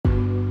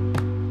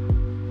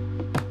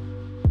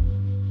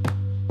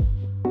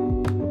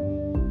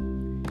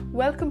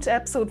welcome to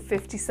episode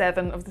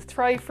 57 of the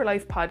Thrive for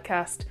Life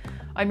podcast.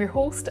 I'm your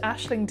host,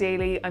 Aisling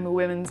Daly. I'm a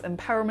women's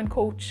empowerment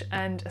coach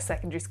and a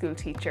secondary school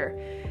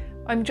teacher.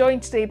 I'm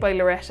joined today by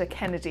Loretta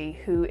Kennedy,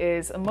 who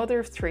is a mother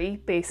of three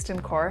based in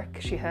Cork.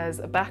 She has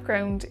a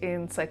background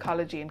in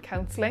psychology and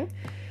counselling.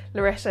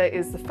 Loretta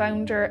is the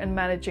founder and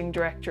managing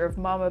director of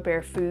Mama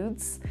Bear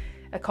Foods,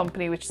 a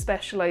company which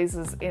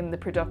specialises in the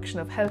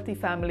production of healthy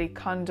family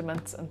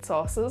condiments and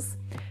sauces.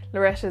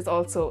 Loretta is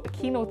also a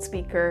keynote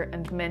speaker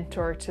and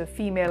mentor to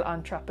female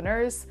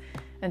entrepreneurs,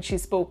 and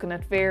she's spoken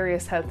at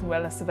various health and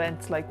wellness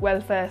events like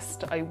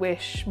Wellfest, I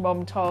Wish,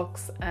 Mum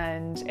Talks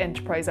and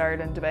Enterprise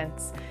Ireland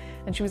events.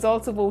 And she was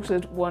also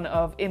voted one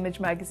of Image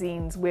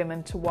Magazine's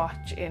Women to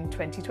Watch in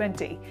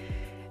 2020.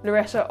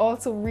 Loretta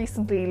also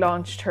recently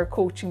launched her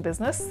coaching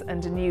business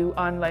and a new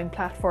online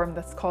platform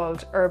that's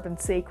called Urban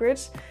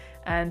Sacred.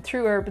 And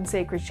through Urban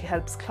Sacred, she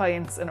helps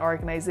clients and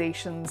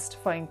organisations to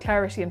find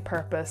clarity and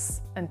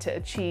purpose and to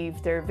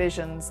achieve their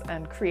visions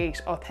and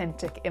create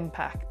authentic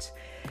impact.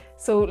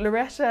 So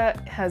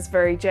Loretta has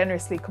very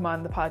generously come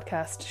on the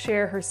podcast to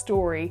share her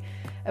story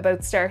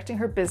about starting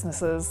her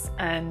businesses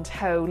and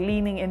how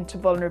leaning into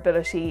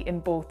vulnerability in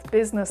both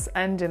business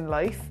and in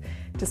life,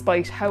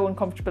 despite how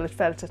uncomfortable it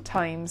felt at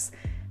times,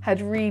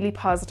 had really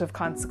positive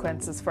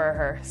consequences for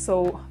her.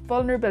 So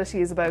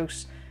vulnerability is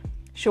about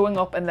showing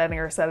up and letting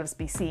ourselves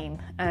be seen,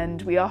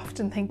 and we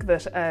often think of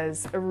it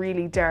as a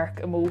really dark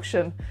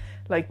emotion,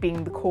 like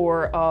being the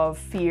core of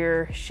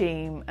fear,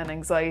 shame and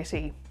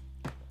anxiety.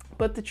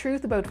 But the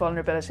truth about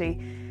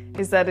vulnerability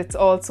is that it's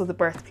also the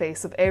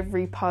birthplace of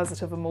every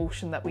positive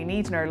emotion that we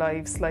need in our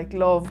lives, like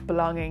love,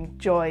 belonging,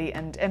 joy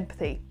and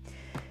empathy.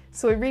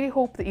 So I really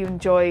hope that you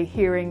enjoy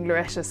hearing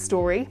Loretta's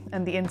story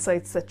and the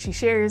insights that she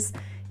shares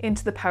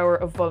into the power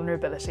of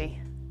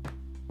vulnerability.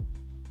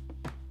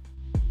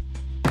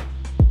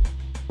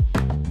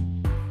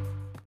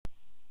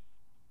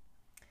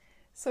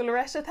 So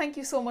Loretta, thank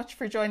you so much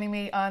for joining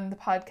me on the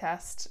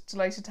podcast.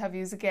 Delighted to have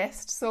you as a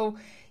guest. So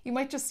you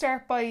might just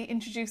start by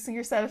introducing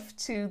yourself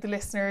to the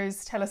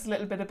listeners. Tell us a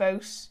little bit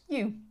about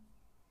you.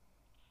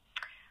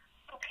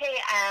 Okay,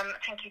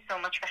 thank you so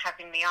much for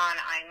having me on.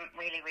 I'm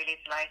really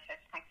delighted.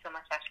 Thanks so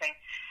much, Aisling.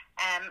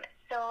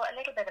 So a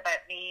little bit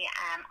about me.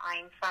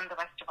 I'm from the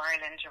west of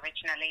Ireland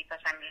originally, but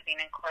I'm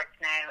living in Cork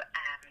now,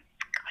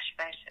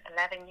 about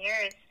 11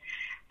 years.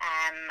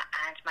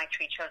 And my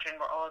three children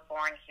were all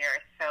born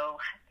here, so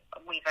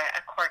we've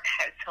a Cork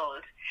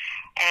household.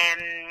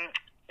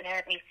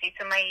 Let me see.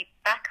 So my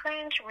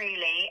background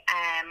really,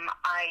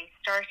 I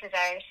started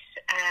out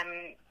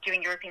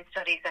doing European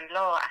Studies and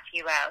Law at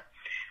UL.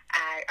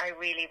 I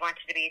really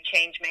wanted to be a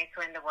change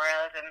maker in the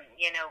world, and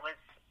was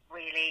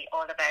really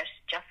all about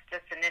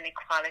justice and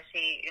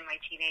inequality in my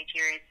teenage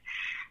years,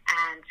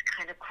 and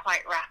kind of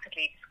quite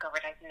rapidly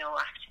discovered I've no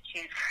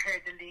aptitude for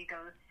the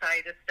legal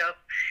side of stuff.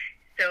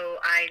 So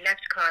I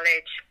left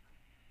college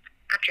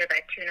after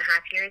about 2.5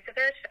 years of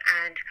it,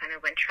 and kind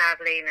of went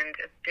travelling and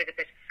did a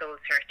bit of soul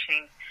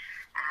searching.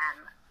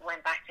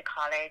 Went back to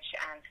college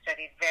and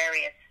studied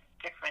various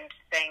different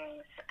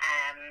things,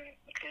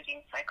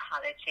 including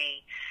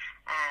psychology.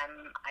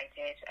 I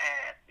did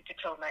a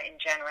diploma in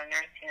general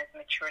nursing as a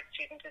mature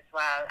student as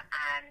well,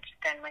 and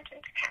then went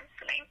into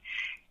counselling.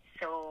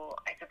 So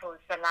I suppose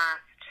the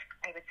last,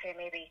 I would say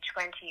maybe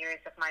 20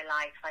 years of my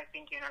life, I've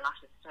been doing a lot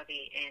of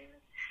study in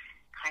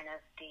kind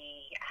of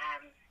the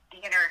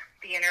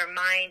inner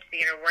mind,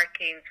 the inner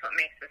workings, what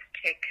makes us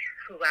tick,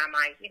 who am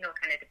I,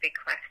 kind of the big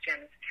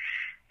questions.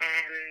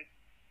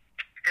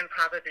 And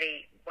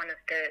probably one of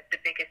the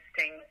biggest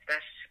things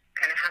that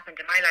kind of happened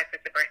in my life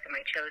was the birth of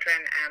my children.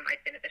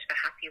 I'd been a bit of a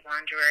happy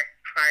wanderer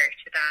prior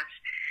to that,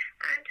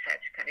 and had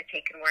kind of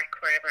taken work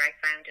wherever I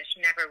found it.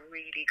 Never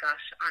really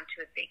got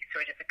onto a big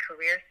sort of a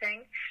career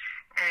thing.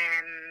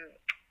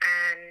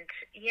 And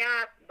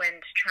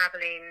went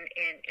travelling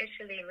in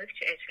Italy, moved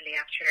to Italy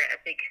after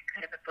a big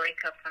kind of a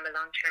breakup from a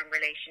long-term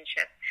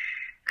relationship,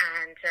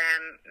 and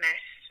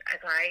met a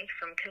guy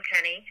from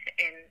Kilkenny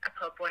in a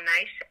pub one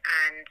night,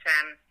 and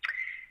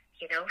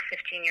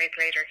 15 years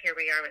later, here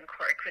we are in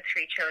Cork with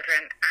three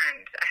children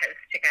and a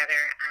house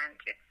together, and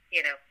it's,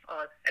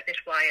 all a bit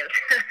wild.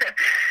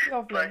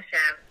 Lovely. But,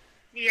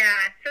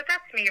 so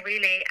that's me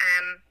really.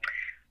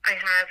 I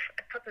have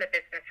a couple of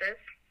businesses.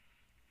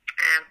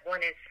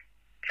 One is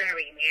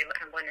very new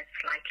and one is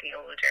slightly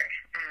older,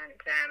 and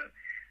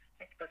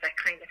I suppose I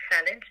kind of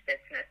fell into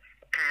business,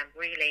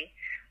 really,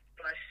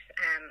 but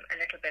a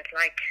little bit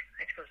like,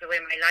 I suppose, the way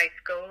my life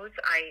goes,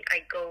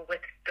 I go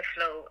with the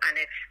flow, and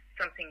if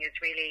something is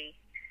really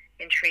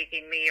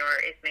intriguing me or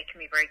is making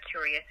me very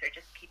curious or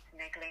just keeps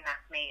niggling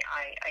at me,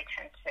 I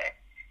tend to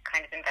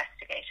kind of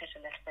investigate it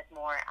a little bit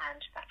more,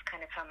 and that's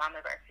kind of how Mama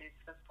Bear Foods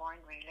was born,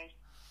 really.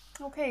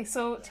 Okay,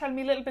 so tell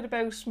me a little bit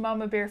about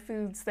Mama Bear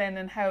Foods then,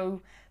 and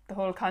how the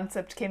whole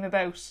concept came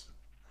about.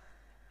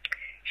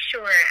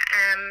 Sure.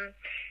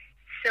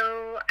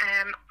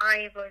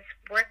 I was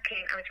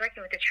working with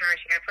a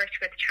charity. I've worked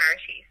with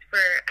charities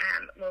for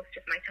most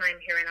of my time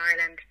here in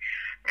Ireland.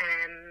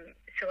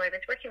 So I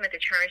was working with a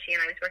charity,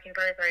 and I was working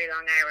very, very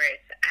long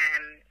hours.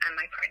 and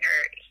my partner,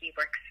 he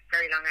works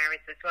very long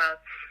hours as well.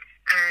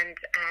 And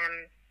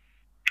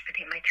I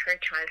think my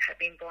third child had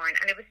been born,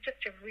 and it was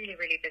just a really,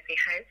 really busy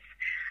house.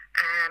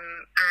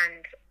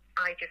 And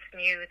I just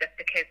knew that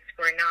the kids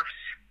were not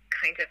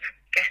kind of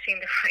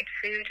getting the right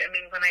food. I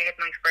mean, when I had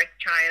my first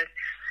child,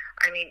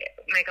 I mean,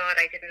 my God,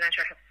 I didn't let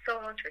her have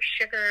salt or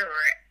sugar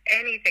or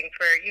anything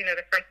for,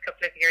 the first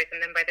couple of years.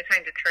 And then by the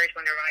time the third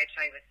one arrived,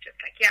 I was just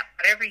like, yeah,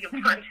 whatever you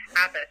want,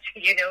 have it.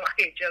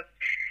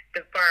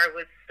 The bar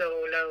was so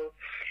low.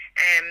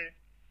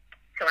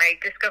 So I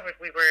discovered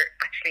we were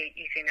actually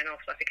eating an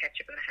awful lot of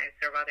ketchup in the house,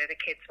 or rather the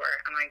kids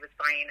were, and I was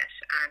buying it.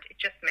 And it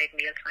just made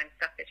mealtimes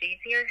that bit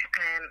easier,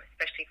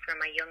 especially for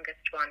my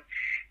youngest one,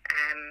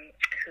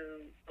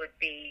 who would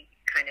be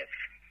kind of,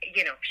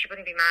 she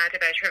wouldn't be mad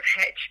about her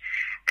veg.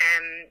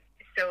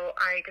 So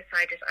I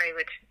decided I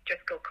would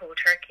just go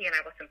cold turkey, and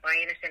I wasn't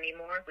buying it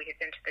anymore. We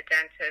had been to the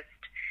dentist.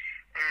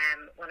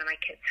 One of my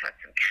kids had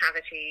some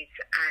cavities,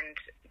 and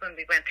when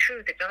we went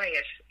through the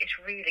diet, it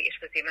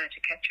was the amount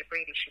of ketchup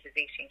really she was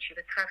eating. She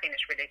was having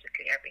it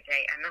religiously every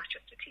day, and not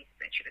just a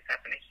teaspoon. She was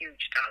having a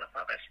huge dollop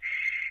of it.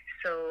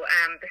 So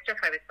the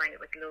stuff I was buying,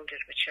 it was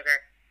loaded with sugar.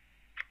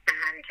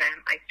 And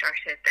I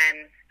started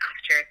then,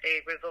 after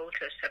they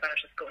revolted about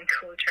us going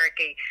cold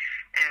turkey,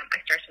 I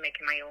started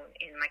making my own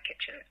in my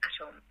kitchen at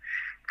home.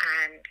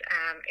 And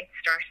it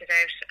started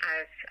out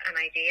as an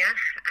idea.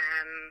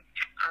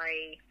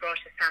 I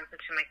brought a sample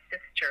to my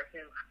sister,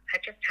 who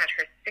had just had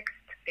her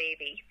 6th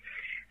baby.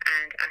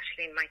 And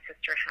actually, my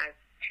sister has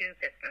 2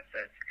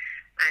 businesses.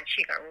 And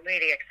she got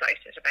really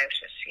excited about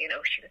it. She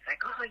was like,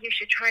 oh, you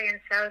should try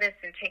and sell this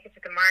and take it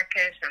to the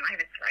market. And I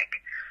was like,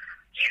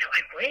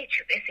 I'm way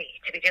too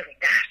busy to be doing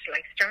that.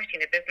 Like,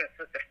 starting a business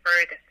was the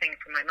furthest thing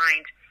from my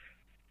mind.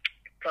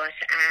 But,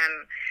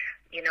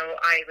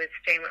 I was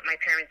staying with my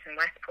parents in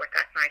Westport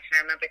that night,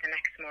 and I remember the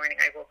next morning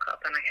I woke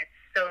up and I had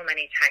so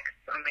many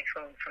texts on my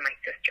phone from my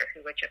sister, who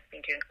had just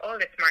been doing all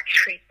this market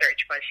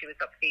research while she was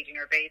up feeding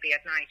her baby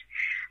at night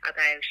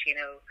about,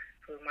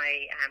 who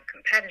my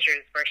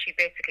competitors were. She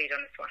basically done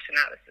a SWOT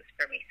analysis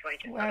for me. So I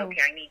just thought,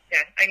 okay, I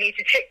need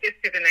to take this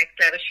to the next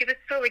level. She was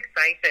so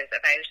excited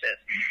about it.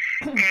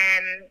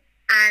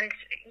 And,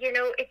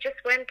 it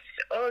just went,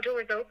 all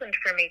doors opened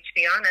for me, to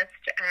be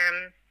honest.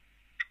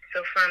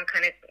 So from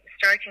kind of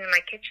starting in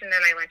my kitchen,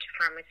 then I went to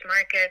farmers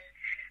market.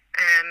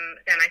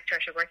 Then I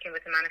started working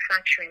with a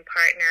manufacturing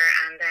partner,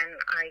 and then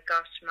I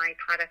got my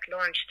product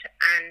launched,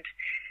 and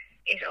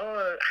it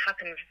all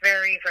happened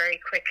very, very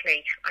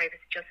quickly. I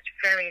was just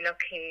very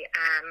lucky.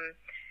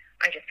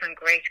 I just found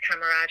great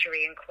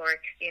camaraderie in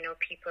Cork.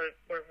 People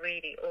were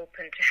really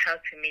open to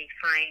helping me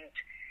find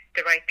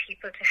the right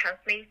people to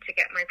help me to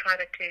get my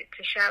product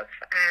to shelf.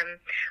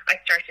 I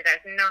started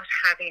out not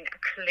having a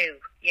clue,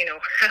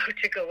 how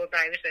to go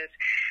about it.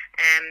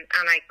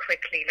 And I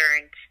quickly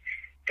learned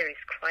there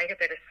is quite a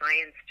bit of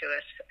science to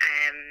it.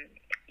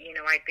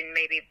 I'd been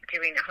maybe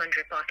doing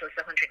 100 bottles,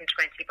 120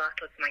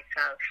 bottles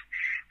myself.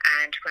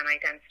 And when I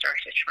then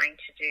started trying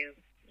to do,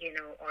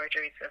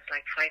 orders of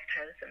like 5,000,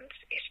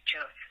 it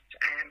just,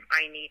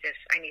 I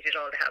needed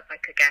all the help I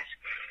could get.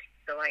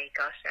 So I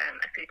got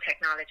a food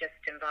technologist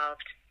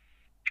involved.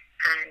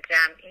 And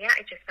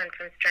it just went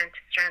from strength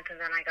to strength. And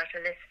then I got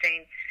a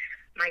listing.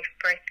 My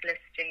first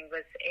listing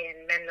was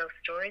in Menlo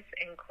stores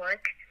in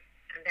Cork.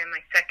 And then my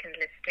second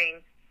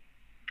listing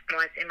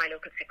was in my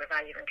local Super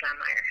Value in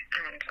Glanmire.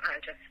 And I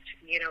just,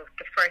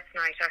 the first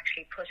night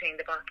actually putting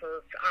the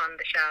bottles on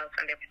the shelf,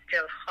 and they were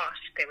still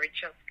hot. They were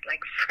just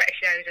like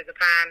fresh out of the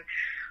pan.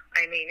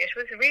 I mean, it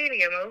was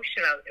really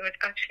emotional. It was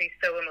actually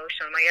so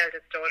emotional. My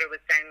eldest daughter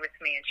was down with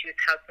me, and she was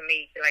helping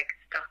me like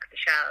stock the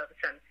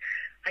shelves. And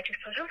I just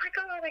thought, oh my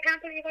God, I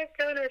can't believe I've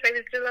done it. I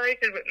was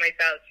delighted with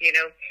myself,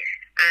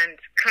 and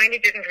kind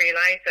of didn't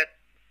realise that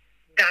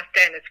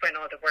then is when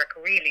all the work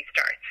really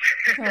starts.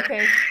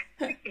 Okay.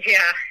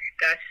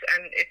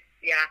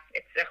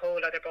 It's a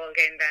whole other ball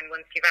game then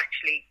once you've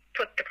actually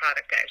put the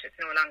product out. It's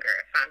no longer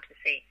a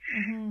fantasy.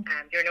 Mm-hmm.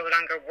 You're no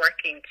longer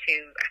working to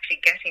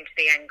actually getting to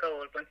the end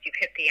goal. Once you've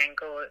hit the end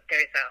goal,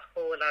 there's a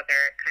whole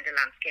other kind of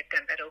landscape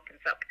then that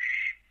opens up.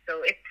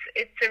 So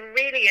it's a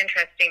really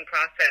interesting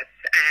process.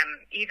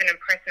 Even in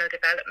personal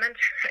development,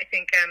 I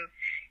think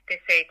they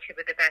say two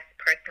of the best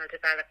personal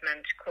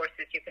development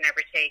courses you can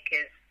ever take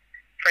is,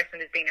 first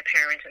one is being a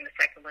parent, and the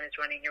second one is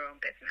running your own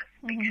business,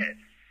 because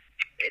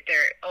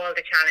all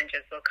the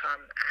challenges will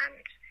come,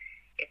 and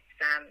it's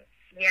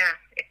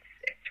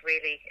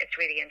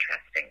really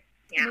interesting.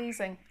 Yeah.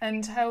 Amazing.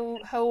 And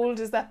how old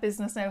is that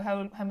business now?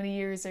 How many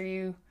years are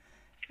you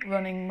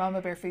running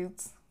Mama Bear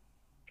Foods?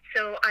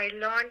 So I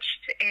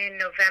launched in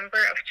November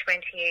of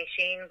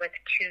 2018 with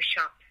 2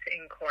 shops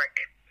in Cork.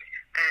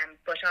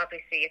 But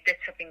obviously this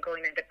had been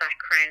going in the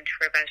background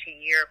for about a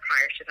year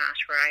prior to that,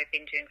 where I've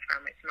been doing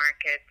farmers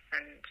markets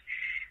and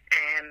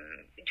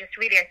just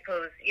really, I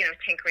suppose,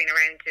 tinkering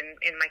around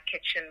in my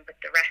kitchen with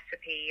the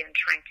recipe and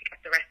trying to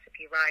get the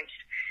recipe right.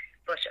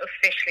 But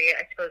officially,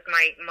 I suppose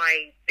my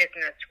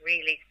business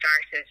really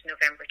started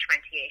November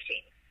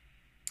 2018.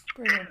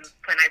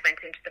 When I went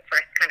into the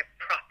first kind of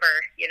proper,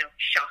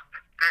 shop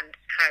and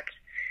had,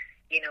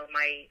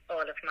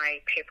 all of my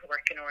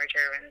paperwork in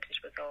order, and it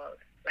was all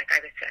like I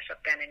was set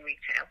up then in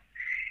retail.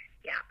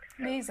 Yeah.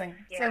 So, amazing.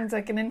 yeah. Sounds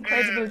like an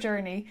incredible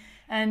journey.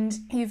 And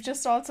you've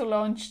just also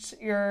launched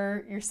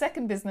your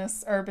second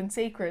business, Urban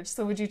Sacred.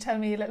 So would you tell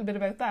me a little bit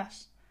about that?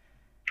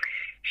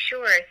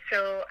 Sure.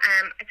 So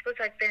I suppose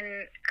I've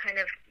been kind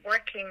of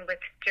working with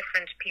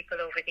different people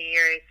over the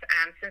years.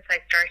 Since I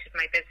started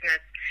my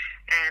business,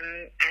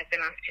 I've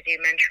been asked to do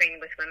mentoring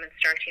with women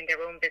starting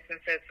their own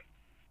businesses.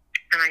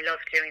 And I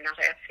love doing that.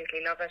 I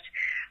absolutely love it.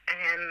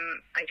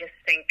 I just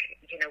think,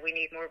 we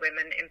need more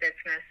women in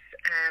business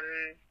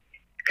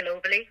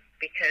globally,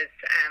 because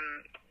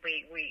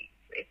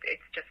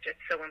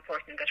it's so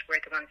important that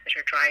we're the ones that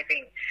are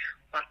driving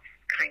what's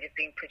kind of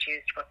being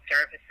produced, what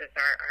services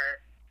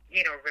are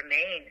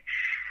remain.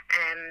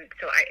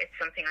 So it's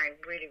something I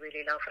really,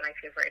 really love and I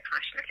feel very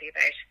passionately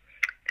about.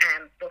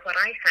 But what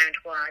I found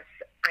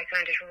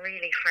it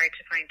really hard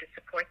to find the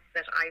supports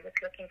that I was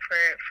looking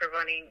for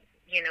running,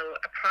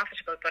 a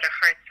profitable but a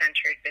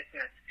heart-centered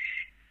business.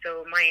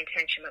 So my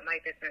intention with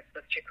my business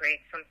was to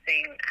create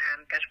something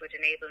that would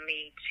enable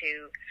me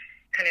to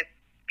kind of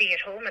be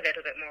at home a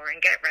little bit more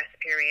and get rest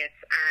periods,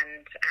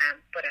 and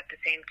but at the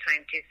same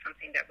time do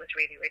something that was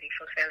really, really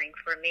fulfilling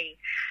for me.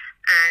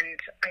 And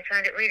I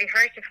found it really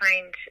hard to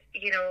find,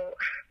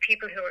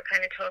 people who were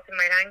kind of talking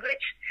my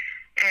language.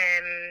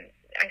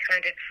 I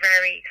found it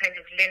very kind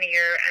of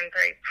linear and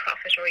very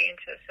profit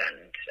oriented,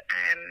 and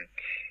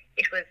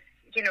it was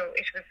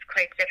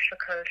quite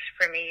difficult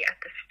for me at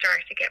the start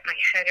to get my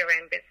head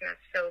around business.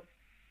 So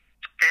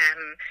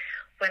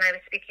when I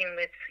was speaking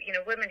with,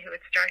 women who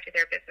had started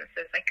their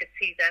businesses, I could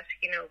see that,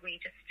 we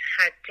just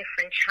had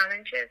different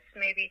challenges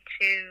maybe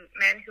to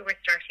men who were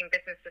starting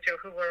businesses or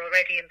who were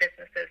already in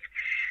businesses.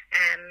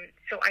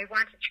 So I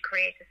wanted to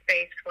create a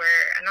space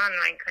where, an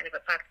online kind of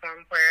a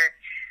platform where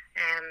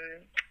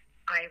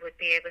I would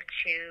be able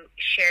to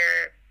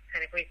share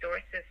kind of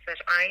resources that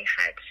I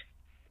had,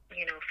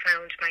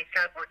 found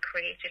myself or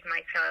created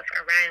myself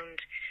around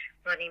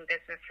running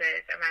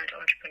businesses, around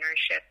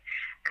entrepreneurship,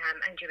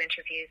 and do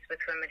interviews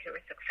with women who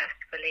are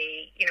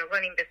successfully,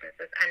 running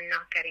businesses and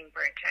not getting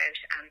burnt out,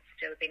 and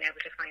still being able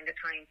to find the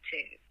time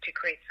to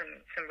create some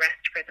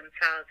rest for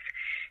themselves.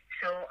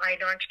 So I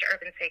launched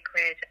Urban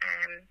Sacred,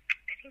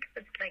 I think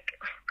it was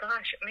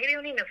maybe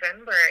only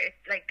November. It's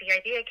like the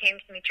idea came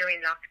to me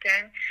during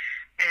lockdown,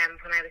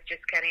 when I was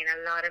just getting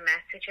a lot of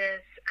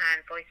messages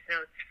and voice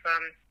notes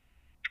from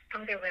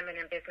other women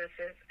in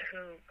businesses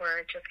who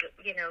were just,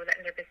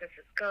 letting their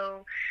businesses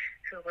go,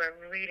 who were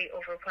really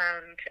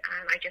overwhelmed,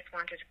 and I just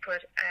wanted to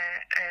put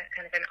a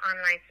kind of an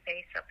online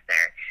space up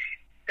there.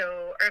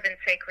 So Urban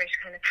Sacred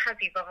kind of has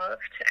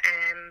evolved,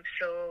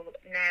 so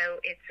now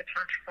it's a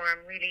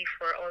platform really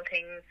for all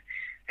things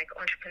like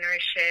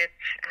entrepreneurship,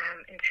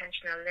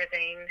 intentional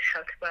living,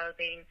 health,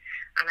 well-being,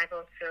 and I've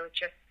also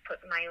just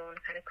put my own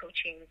kind of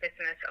coaching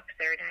business up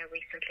there now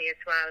recently as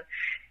well.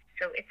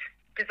 So it's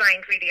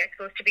designed really, I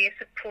suppose, to be a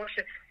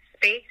supportive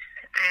space.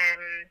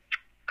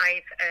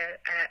 I've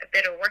a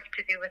bit of work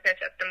to do with it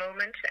at the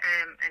moment,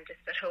 and just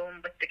at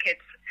home with the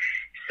kids,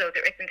 so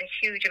there isn't a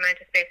huge amount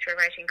of space for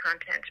writing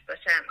content,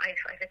 but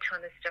I've a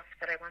ton of stuff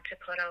that I want to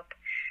put up,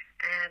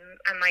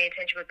 and my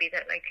intention would be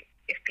that, like,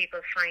 if people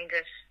find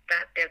it,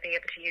 that they'll be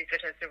able to use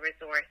it as a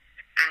resource,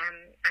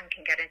 and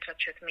can get in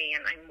touch with me,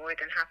 and I'm more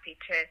than happy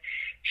to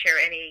share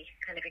any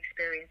kind of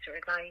experience or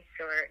advice,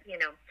 or,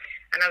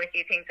 and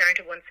obviously things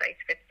aren't a one size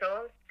fits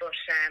all, but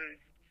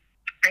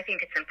I think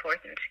it's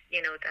important,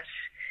 that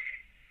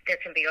there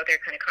can be other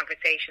kind of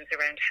conversations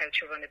around how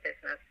to run a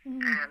business,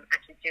 and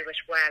to do it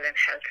well and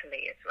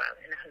healthily as well,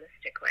 in a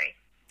holistic way.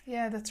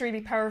 Yeah, that's really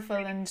powerful,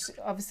 and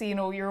obviously,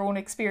 your own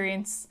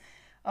experience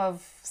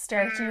of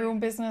starting your own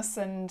business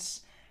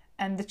and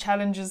the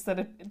challenges that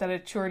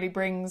it surely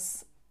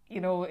brings,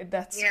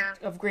 that's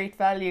of great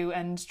value,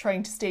 and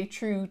trying to stay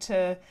true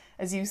to,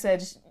 as you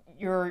said,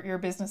 your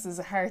business is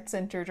a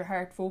heart-centered or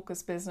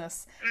heart-focused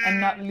business,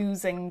 and not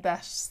losing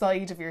that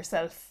side of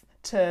yourself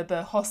to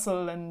the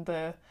hustle and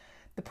the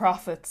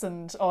profits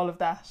and all of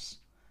that.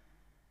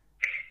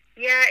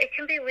 Yeah, it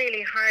can be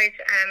really hard,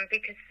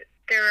 because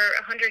there are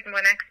 101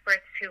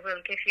 experts who will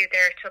give you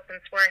their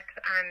tuppence worth,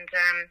 and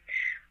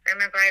I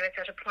remember I was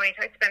at a point,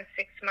 I spent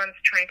 6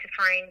 months trying to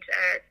find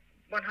a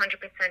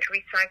 100%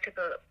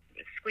 recyclable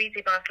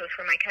squeezy bottle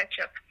for my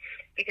ketchup,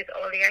 because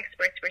all the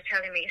experts were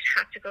telling me it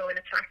had to go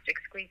in a plastic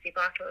squeezy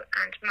bottle,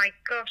 and my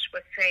gut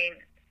was saying,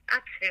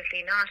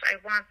 absolutely not, I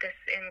want this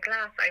in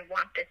glass, I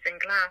want this in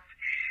glass.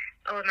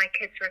 All my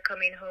kids were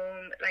coming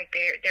home, like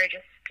they're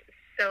just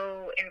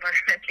so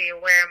environmentally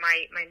aware.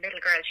 My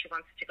middle girl, she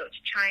wants to go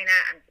to China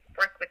and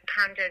work with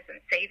pandas and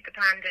save the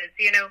pandas,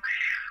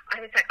 I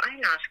was like, I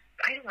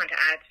don't want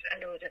to add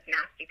a load of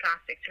nasty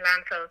plastic to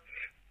landfill.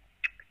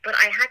 But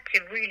I had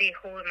to really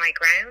hold my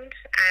ground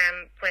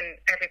when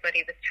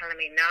everybody was telling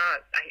me,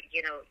 no,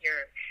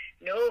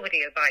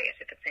 nobody will buy it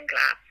if it's in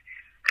glass.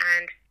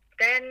 And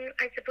then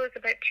I suppose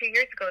about 2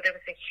 years ago, there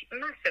was a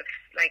massive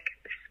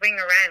swing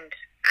around,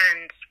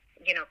 and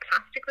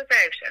plastic was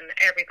out and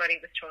everybody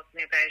was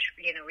talking about,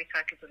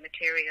 recyclable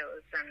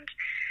materials. And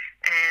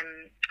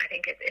I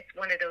think it's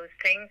one of those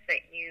things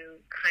that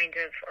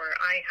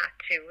I had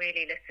to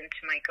really listen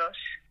to my gut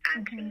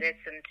and to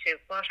listen to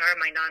what are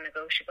my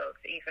non-negotiables,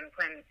 even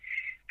when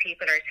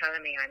people are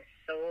telling me I'm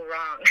so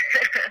wrong.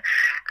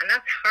 And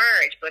that's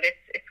hard, but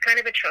it's kind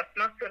of a trust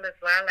muscle as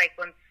well. Like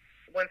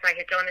once I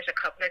had done it a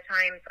couple of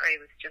times, I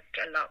was just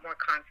a lot more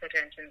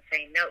confident in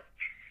saying, no,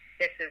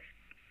 this is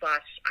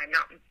what I'm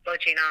not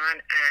budging on,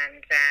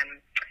 and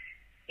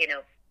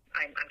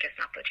I'm just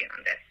not budging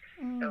on this.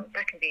 So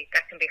that can be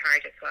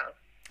hard as well.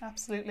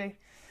 Absolutely,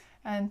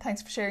 and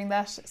thanks for sharing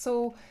that.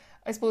 So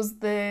I suppose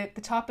the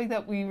topic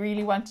that we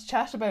really want to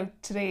chat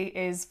about today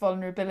is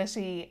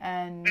vulnerability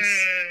and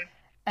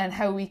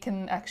how we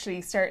can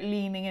actually start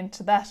leaning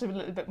into that a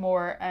little bit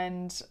more.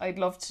 And I'd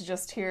love to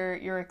just hear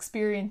your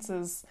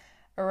experiences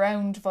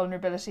around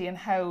vulnerability and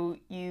how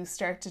you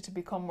started to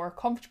become more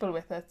comfortable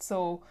with it.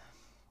 So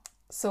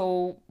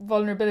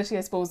vulnerability,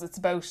 I suppose, it's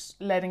about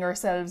letting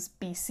ourselves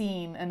be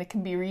seen, and it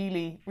can be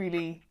really,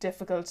 really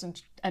difficult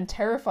and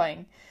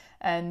terrifying.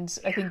 And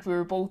I think we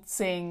were both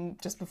saying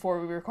just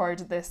before we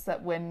recorded this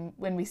that when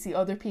we see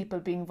other people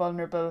being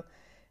vulnerable,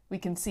 we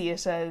can see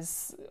it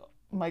as,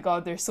 my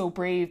God, they're so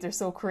brave, they're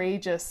so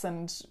courageous,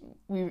 and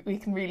we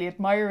can really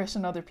admire it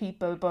in other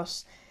people,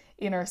 but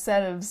in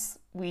ourselves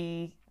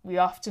we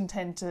often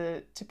tend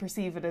to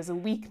perceive it as a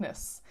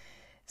weakness.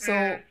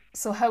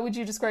 So how would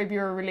you describe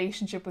your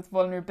relationship with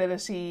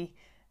vulnerability?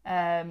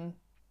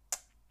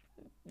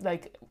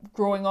 Like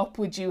growing up,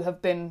 would you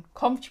have been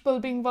comfortable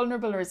being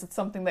vulnerable, or is it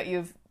something that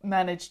you've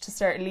managed to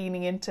start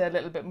leaning into a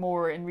little bit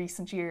more in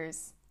recent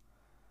years?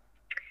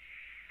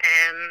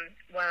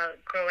 Well,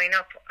 growing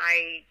up,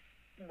 I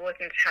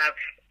wouldn't have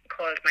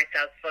called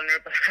myself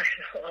vulnerable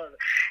at all.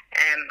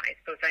 I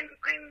suppose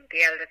I'm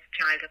the eldest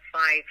child of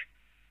 5,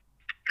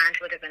 and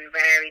would have been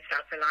very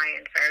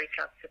self-reliant, very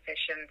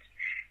self-sufficient.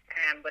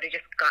 But I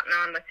just gotten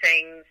on with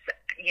things,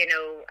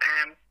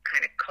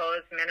 kind of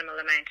caused minimal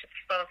amount of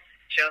fuss,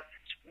 just,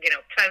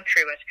 plow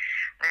through it.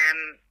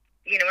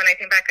 When I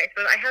think back, I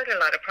suppose I had a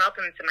lot of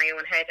problems in my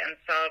own head and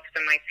solved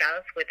them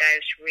myself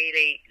without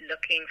really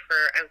looking for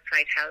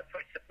outside help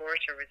or support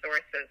or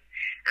resources.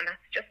 And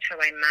that's just how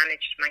I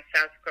managed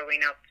myself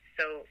growing up.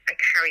 So I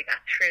carry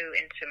that through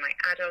into my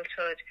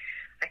adulthood.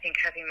 I think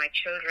having my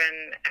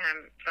children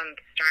from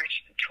the start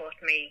taught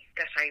me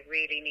that I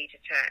really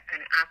needed to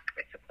ask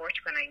for support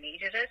when I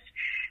needed it.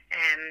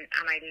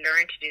 And I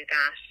learned to do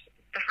that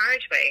the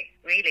hard way,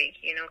 really,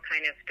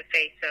 kind of the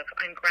face of,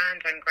 I'm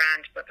grand,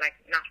 but like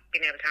not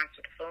being able to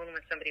answer the phone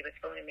when somebody was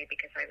phoning me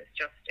because I was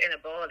just in a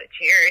ball of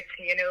tears,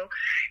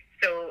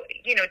 So,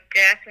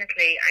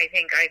 definitely I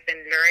think I've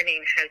been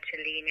learning how to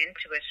lean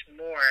into it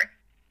more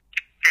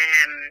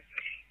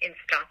in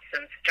stops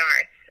and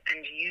starts.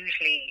 And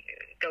usually,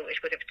 though, it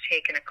would have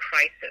taken a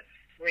crisis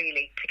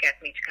really to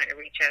get me to kind of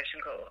reach out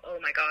and go, oh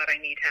my God,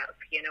 I need help.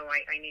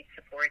 I need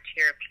support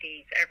here.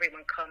 Please,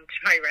 everyone come to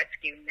my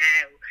rescue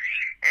now.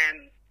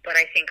 But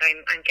I think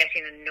I'm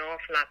getting an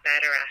awful lot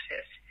better at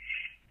it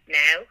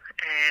now,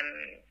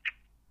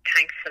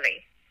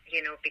 thankfully,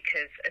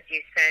 because as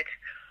you said,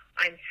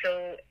 I'm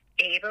so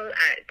able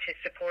to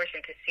support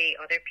and to see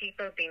other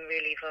people being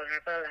really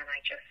vulnerable, and I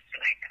just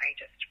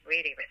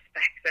really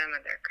respect them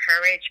and their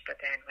courage. But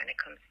then when it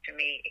comes to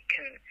me,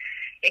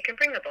 it can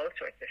bring up all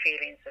sorts of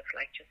feelings of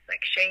just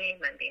shame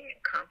and being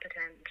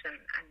incompetent and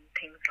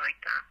things like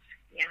that.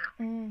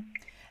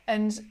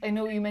 And I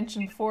know you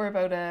mentioned before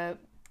about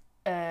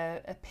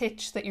a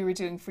pitch that you were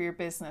doing for your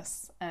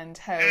business and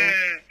how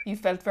you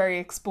felt very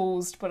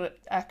exposed, but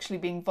actually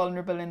being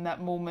vulnerable in that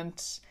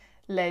moment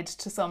led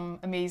to some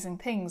amazing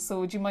things. So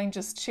would you mind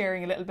just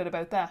sharing a little bit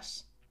about that?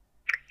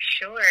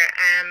 Sure.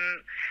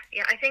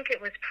 I think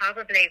it was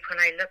probably, when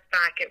I look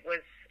back, it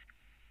was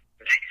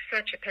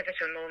such a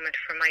pivotal moment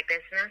for my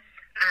business.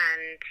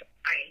 And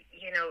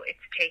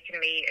it's taken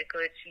me a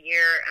good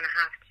year and a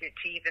half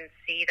to even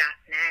see that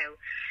now.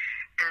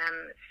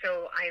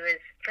 So I was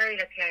very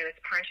lucky. I was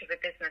part of a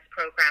business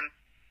program,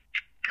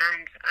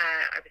 and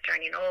I was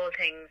learning all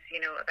things,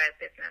 about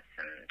business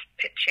and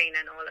pitching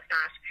and all of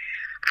that.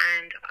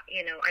 And,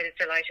 I was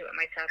delighted with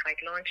myself. I'd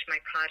launched my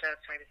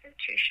product. I was in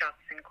 2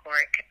 shops in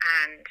Cork,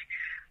 and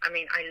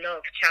I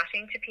love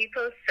chatting to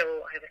people, so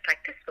I was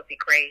like, this would be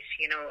great,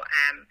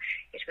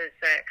 It was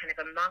kind of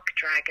a mock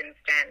Dragon's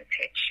Den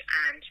pitch,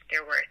 and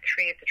there were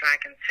 3 of the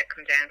dragons had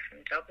come down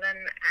from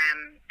Dublin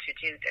to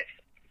do this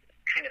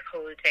kind of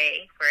whole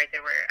day, where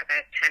there were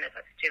about 10 of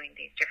us doing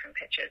these different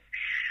pitches.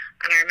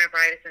 And I remember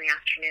I was in the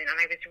afternoon, and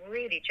I was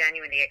really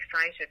genuinely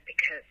excited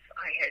because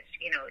I had,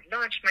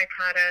 launched my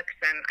products,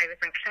 and I was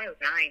on cloud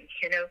 9,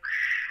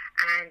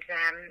 And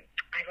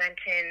I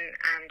went in,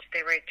 and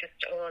they were just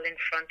all in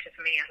front of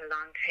me at a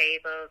long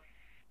table,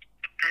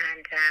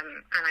 and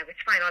I was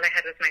fine. All I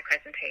had was my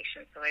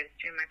presentation, so I was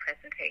doing my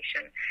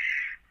presentation,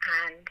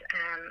 and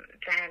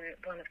then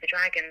one of the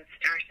dragons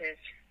started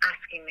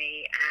asking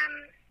me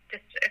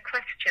just a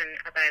question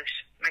about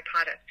my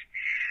product,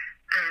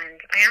 and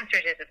I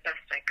answered it as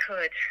best I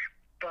could,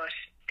 but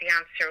the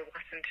answer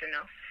wasn't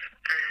enough.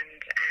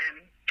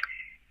 And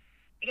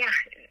yeah,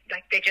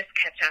 like they just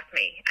kept at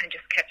me and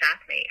just kept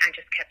at me and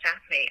just kept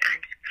at me and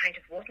kind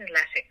of wouldn't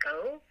let it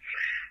go.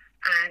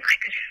 And I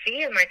could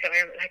feel myself,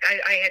 like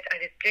I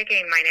was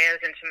digging my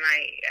nails into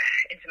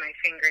my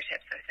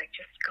fingertips. I was like,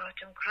 just God,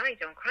 don't cry.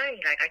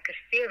 Like I could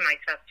feel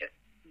myself just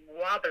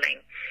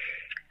wobbling.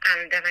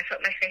 And then I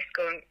felt my face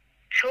going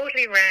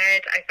totally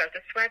red. I felt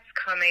the sweats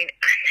coming.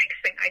 And next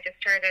thing, I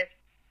just started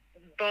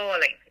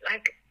bawling.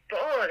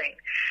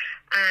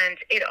 And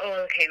it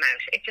all came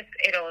out.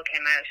 It all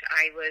came out.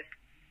 I was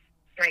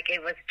like,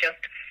 it was just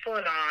full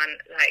on,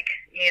 like,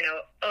 you know,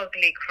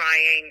 ugly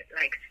crying,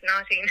 like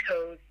snotty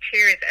nose,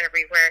 tears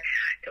everywhere.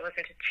 There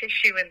wasn't a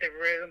tissue in the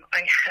room.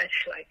 I had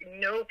like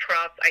no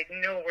props. I had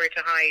nowhere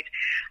to hide.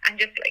 And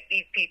just like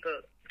these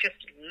people just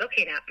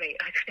looking at me,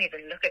 I couldn't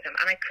even look at them,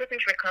 and I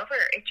couldn't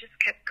recover. It just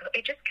kept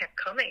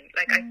coming.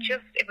 Like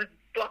it was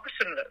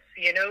bottomless,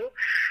 you know.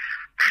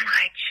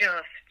 And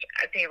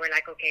they were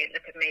like, okay,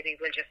 look,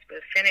 maybe we'll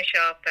finish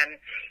up. And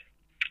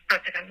I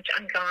was like,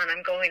 I'm gone,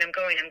 I'm going. And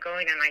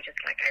I just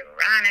like, I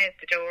ran out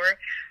the door,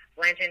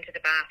 went into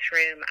the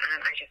bathroom, and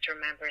I just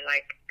remember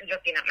like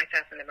looking at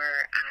myself in the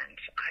mirror, and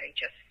I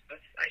just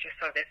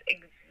saw this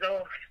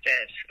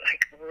exhausted,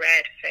 like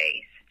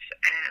red-faced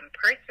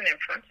person in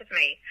front of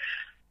me.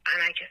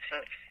 And I just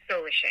felt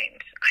so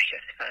ashamed. I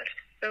just felt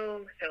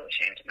so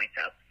ashamed of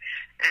myself.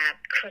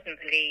 Couldn't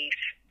believe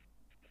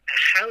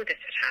how this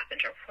had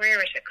happened or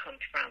where it had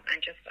come from. And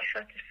just, I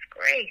felt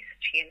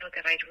disgraced, you know,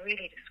 that I'd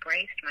really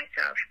disgraced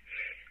myself.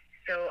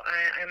 So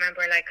I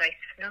remember, like, I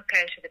snuck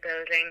out of the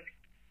building.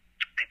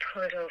 I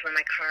pulled over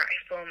my car. I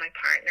phoned my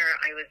partner.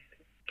 I was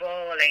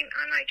bawling,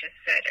 and I just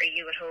said, are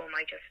you at home?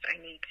 I just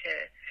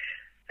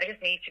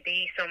need to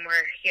be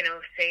somewhere, you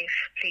know, safe.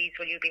 Please,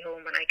 will you be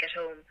home when I get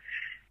home?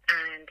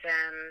 And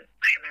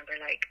I remember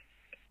like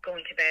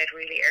going to bed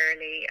really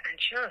early, and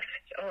just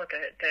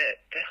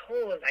the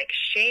whole like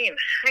shame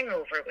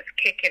hangover was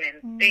kicking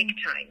in big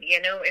time.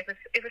 You know, it was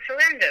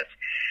horrendous.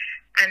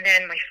 And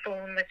then my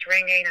phone was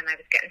ringing, and I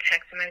was getting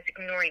texts, and I was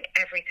ignoring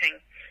everything.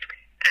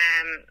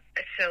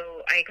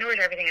 So I ignored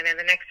everything, and then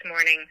the next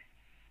morning,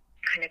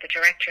 kind of the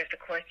director of the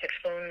course had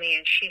phoned me,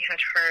 and she had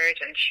heard,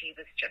 and she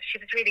was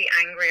really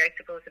angry, I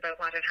suppose, about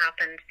what had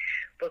happened,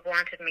 but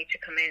wanted me to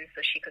come in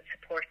so she could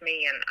support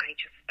me, and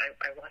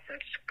I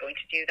wasn't going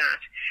to do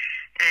that.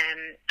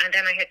 And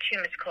then I had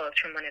 2 missed calls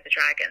from one of the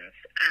dragons,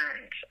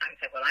 and I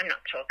was like, well, I'm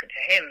not talking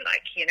to him,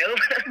 like, you know,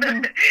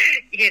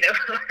 you know,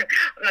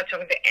 I'm not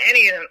talking to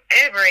any of them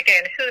ever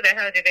again. Who the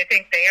hell do they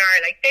think they are?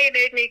 Like, they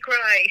made me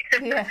cry.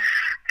 Yeah.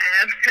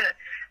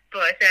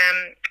 But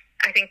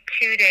I think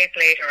 2 days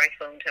later I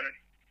phoned him,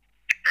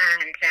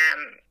 and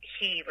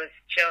he was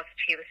so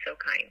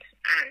kind,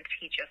 and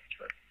he just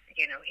was,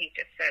 you know, he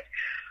just said,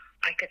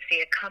 I could see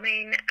it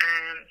coming.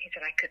 He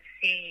said, I could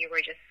see you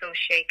were just so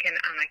shaken,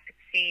 and I could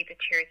see the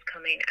tears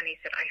coming, and he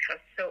said, I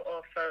felt so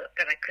awful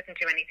that I couldn't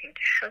do anything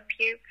to help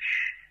you.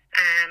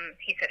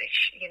 He said, it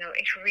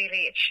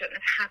shouldn't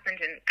have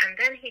happened, and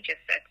then he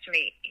just said to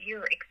me,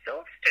 you're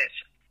exhausted,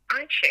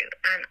 aren't you?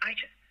 And I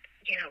just,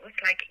 you know, it was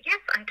like, yes,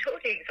 I'm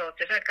totally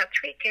exhausted. I've got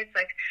 3 kids.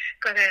 I've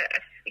got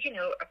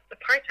a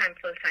part-time,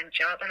 full-time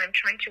job, and I'm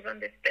trying to run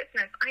this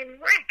business.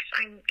 I'm wrecked.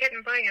 I'm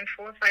getting by on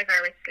 4 or 5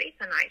 hours sleep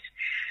a night.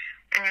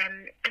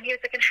 And he was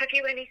like, and have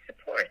you any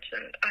support?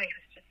 And I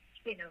was just,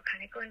 you know,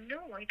 kind of going,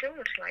 no, I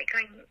don't. Like,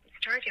 I'm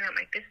starting out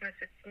my business.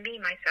 It's me,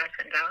 myself,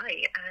 and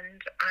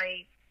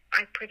I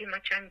pretty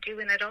much am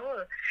doing it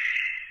all.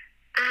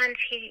 And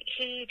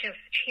he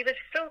was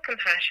so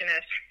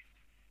compassionate.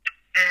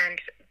 And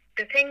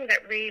the thing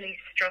that really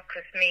struck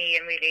with me,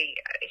 and really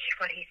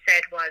what he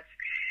said was,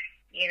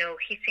 you know,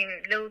 he's seen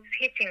loads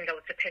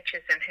of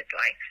pitches in his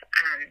life,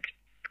 and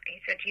he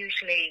said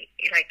usually,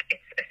 like,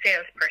 it's a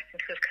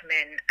salesperson who'll come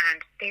in and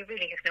they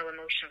really have no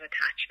emotional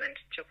attachment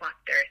to what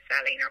they're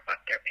selling or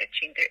what they're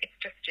pitching. It's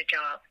just a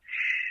job.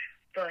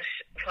 But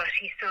what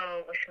he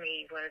saw with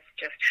me was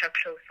just how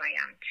close I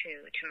am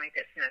to my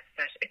business,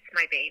 that it's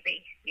my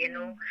baby, you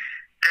know.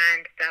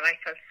 And that I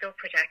felt so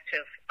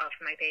protective of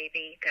my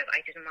baby, that I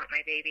didn't want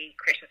my baby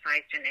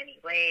criticised in any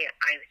way.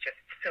 I was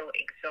just so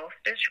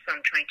exhausted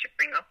from trying to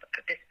bring up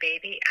this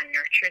baby and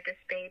nurture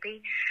this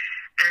baby.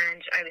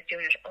 And I was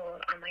doing it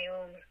all on my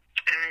own.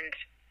 And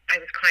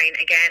I was crying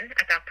again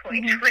at that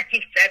point when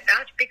he said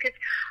that, because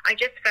I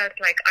just felt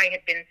like I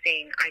had been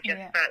seen. I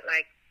just felt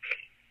like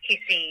he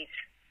sees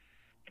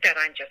that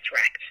I'm just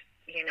wrecked,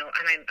 you know,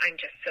 and I'm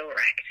just so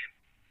wrecked.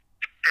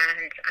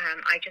 And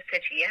I just said,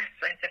 yes.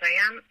 I said, I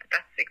am.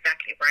 That's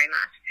exactly where I'm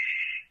at.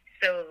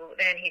 So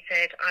then he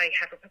said, I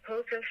have a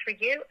proposal for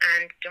you,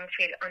 and don't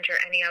feel under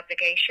any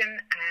obligation,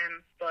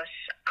 but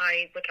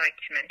I would like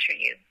to mentor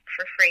you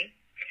for free.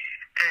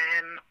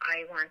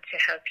 I want to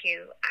help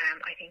you.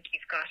 I think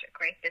you've got a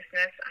great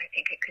business. I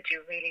think it could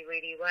do really,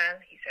 really well.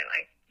 He said,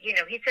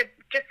 he said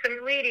just some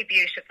really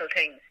beautiful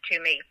things to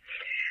me.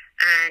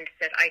 and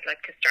said, I'd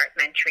like to start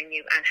mentoring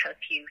you and help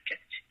you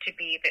just to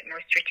be a bit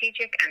more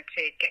strategic and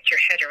to get your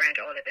head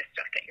around all of this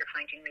stuff that you're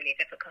finding really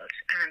difficult.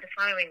 And the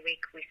following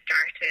week we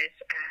started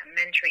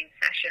mentoring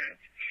sessions.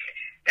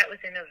 That was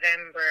in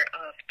November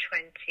of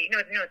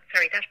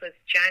that was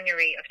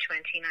January of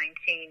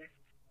 2019.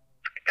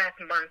 That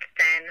month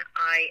then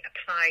I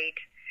applied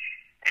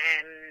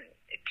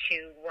to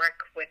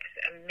work with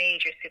a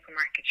major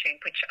supermarket chain,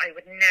 which I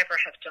would never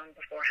have done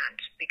beforehand,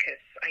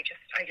 because I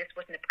just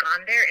wouldn't have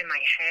gone there in my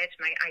head.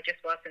 I just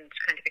wasn't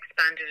kind of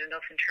expanded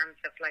enough in terms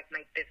of like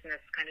my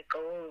business kind of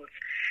goals.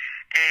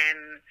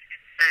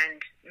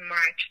 And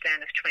March then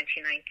of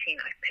 2019,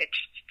 I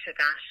pitched to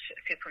that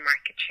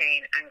supermarket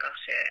chain and got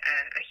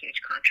a huge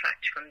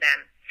contract from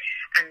them.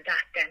 And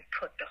that then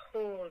put the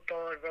whole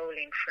ball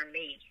rolling for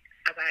me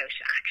about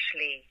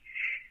actually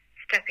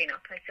stepping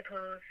up, I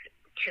suppose,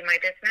 to my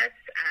business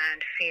and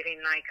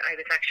feeling like I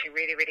was actually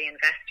really, really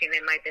investing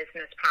in my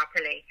business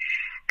properly.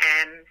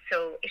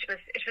 So it was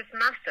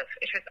massive.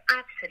 It was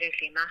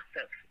absolutely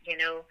massive, you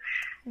know.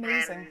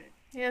 Amazing.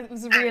 Yeah, it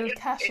was a real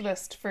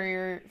catalyst for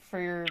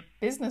your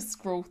business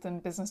growth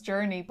and business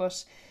journey.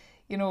 But,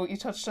 you know, you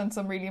touched on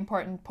some really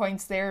important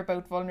points there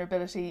about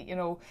vulnerability. You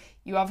know,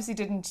 you obviously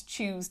didn't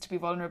choose to be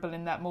vulnerable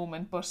in that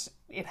moment, but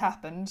it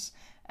happened.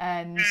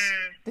 And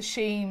the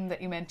shame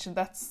that you mentioned,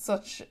 that's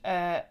such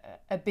a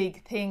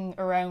big thing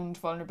around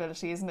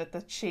vulnerability, isn't it?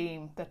 That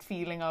shame, that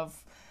feeling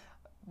of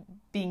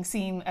being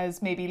seen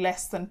as maybe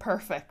less than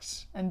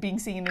perfect and being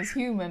seen as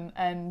human.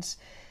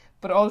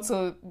 But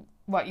also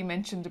what you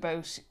mentioned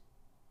about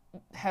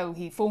how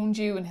he phoned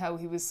you and how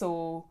he was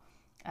so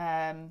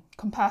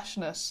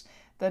compassionate,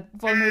 that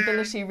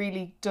vulnerability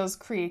really does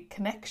create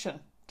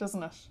connection,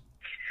 doesn't it?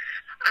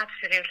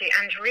 Absolutely,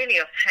 and really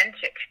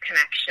authentic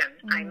connection.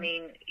 I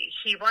mean,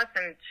 he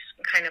wasn't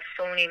kind of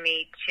phoning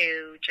me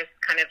to just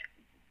kind of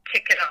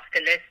tick it off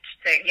the list,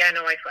 say, yeah,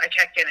 no, I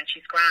checked in and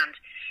she's grand.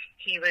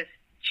 He was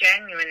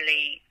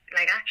genuinely,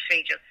 like,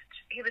 actually just,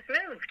 he was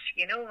moved,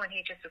 you know, when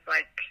he just was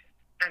like,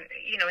 and,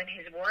 you know, and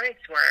his words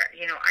were,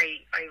 you know, I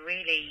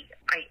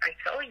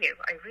saw you,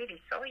 I really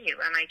saw you,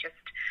 and I just,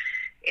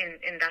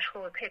 in that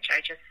whole pitch,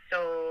 I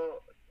saw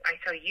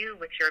you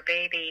with your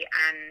baby,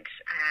 and,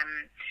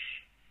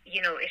 you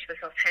know, it was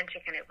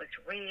authentic and it was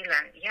real,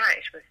 and yeah,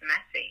 it was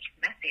messy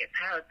as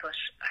hell, but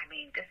I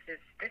mean, this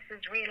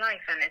is real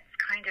life, and it's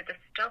kind of the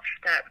stuff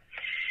that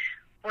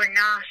we're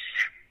not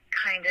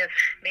kind of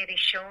maybe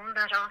shown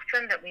that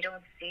often, that we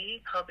don't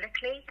see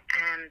publicly,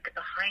 and the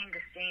behind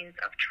the scenes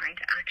of trying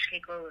to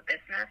actually grow a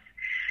business,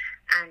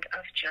 and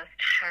of just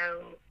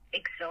how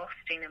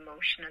exhausting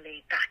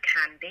emotionally that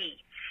can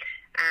be.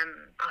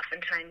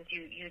 Oftentimes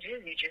you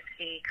just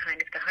see kind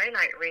of the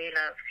highlight reel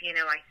of, you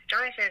know, I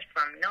started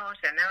from naught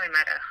and now I'm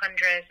at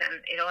 100 and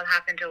it all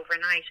happened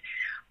overnight,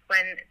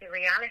 when the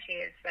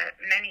reality is that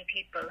many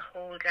people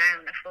hold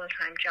down a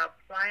full-time job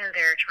while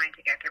they're trying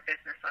to get their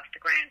business off the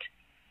ground.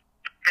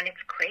 And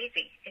it's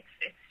crazy.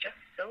 It's just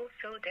so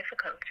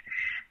difficult.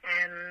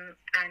 And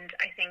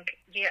I think,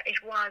 yeah, it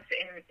was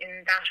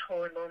in that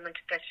whole moment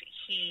that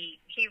he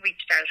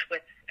reached out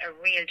with a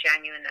real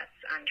genuineness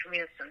and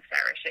real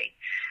sincerity.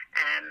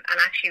 And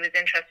actually it was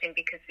interesting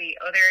because the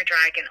other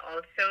dragon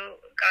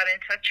also got in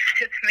touch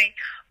with me,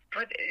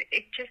 but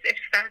it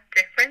felt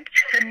different.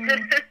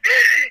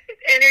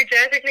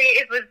 Energetically,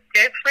 it was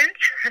different.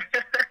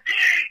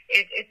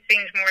 It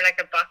seemed more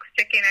like a box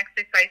ticking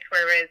exercise,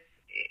 whereas,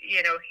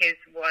 you know, his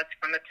was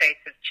from a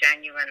place of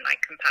genuine, like,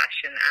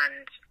 compassion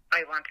and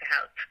I want to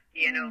help,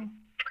 you know.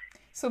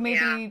 So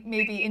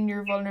maybe in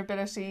your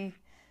vulnerability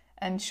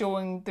and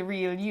showing the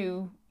real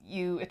you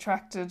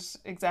attracted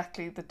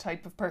exactly the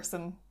type of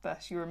person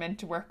that you were meant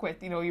to work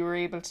with. You know, you were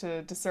able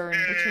to discern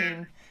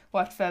between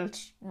what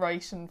felt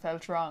right and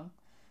felt wrong.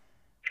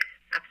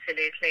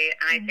 Absolutely.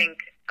 And I think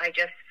I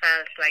just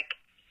felt like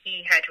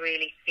he had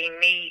really seen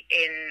me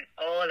in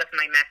all of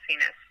my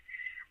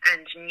messiness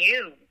and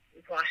knew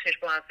what it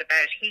was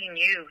about. He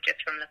knew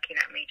just from looking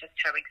at me just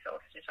how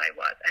exhausted I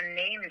was, and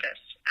named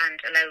it, and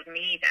allowed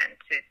me then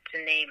to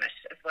name it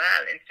as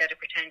well, instead of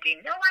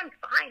pretending, no, I'm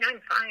fine,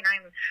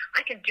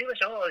 I can do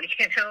it all,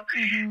 you know.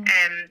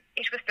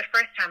 It was the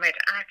first time I'd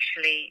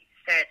actually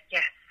said,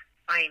 yes,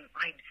 I'm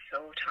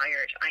so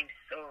tired, I'm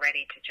so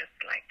ready to just,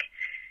 like,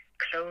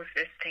 close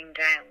this thing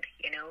down,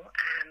 you know.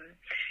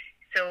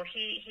 So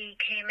he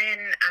came in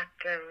at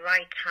the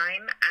right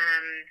time,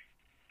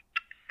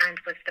 and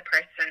was the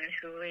person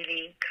who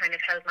really kind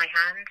of held my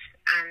hand.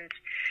 And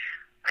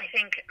I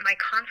think my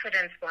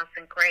confidence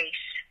wasn't great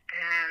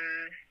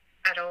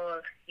at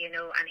all, you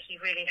know, and he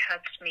really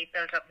helped me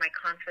build up my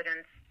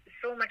confidence,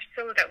 so much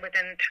so that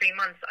within 3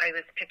 months I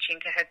was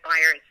pitching to head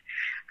buyers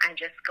and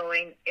just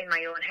going in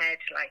my own head,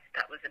 like,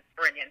 that was a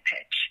brilliant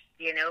pitch,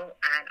 you know,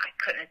 and I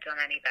couldn't have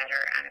done any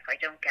better, and if I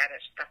don't get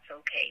it, that's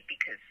okay,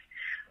 because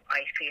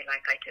I feel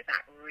like I did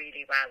that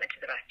really well and to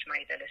the best of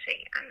my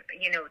ability. And,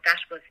 you know, that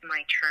was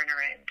my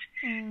turnaround.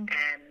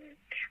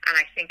 And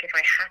I think if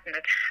I hadn't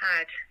have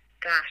had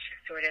that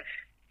sort of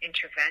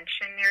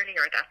intervention nearly,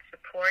 or that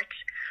support,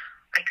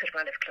 I could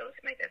well have closed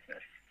my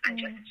business. and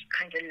just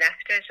kind of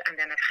left it, and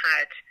then I've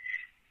had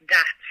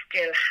that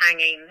still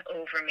hanging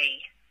over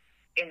me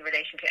in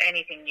relation to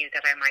anything new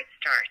that I might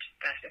start,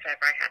 that if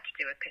ever I had to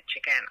do a pitch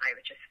again, I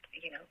would just,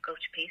 go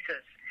to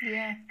pieces.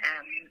 Yeah.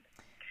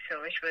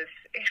 So it was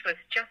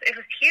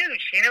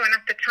huge, and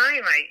at the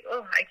time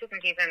I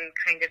didn't even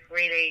kind of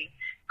really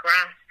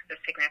grasp the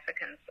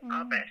significance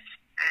of it.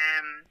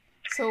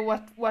 So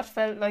what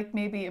felt like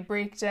maybe a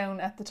breakdown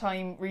at the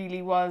time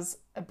really was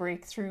a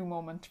breakthrough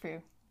moment for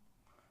you?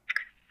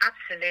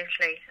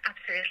 Absolutely.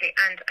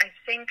 And I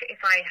think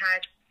if I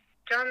had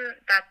done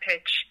that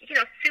pitch,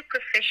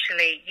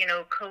 superficially,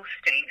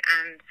 coasting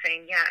and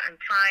saying, yeah, I'm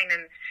fine,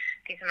 and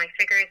these are my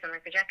figures and my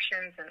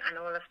projections and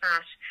all of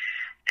that,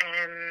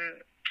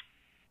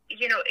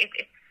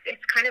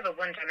 it's kind of a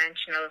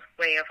one-dimensional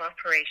way of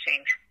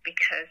operating,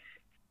 because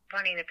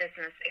running a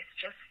business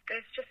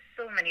there's just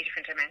so many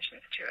different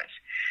dimensions to it.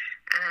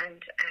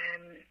 And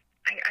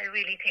I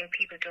really think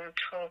people don't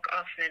talk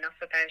often enough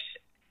about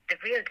the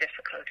real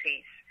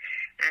difficulties.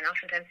 And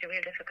oftentimes the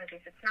real difficulties,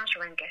 it's not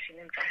around getting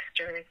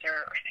investors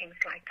or things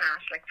like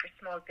that. Like for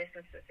small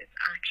businesses, it's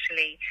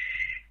actually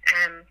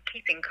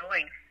keeping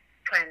going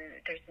when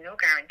there's no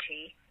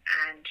guarantee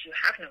and you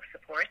have no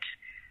support,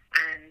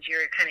 and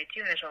you're kind of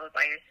doing it all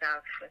by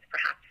yourself with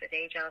perhaps a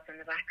day job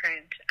in the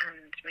background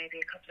and maybe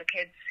a couple of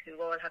kids who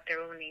all have their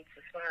own needs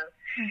as well.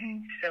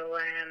 Mm-hmm. So,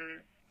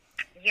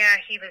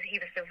 he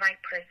was the right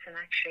person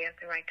actually at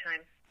the right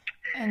time.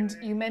 And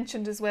you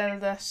mentioned as well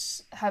that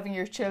having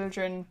your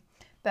children,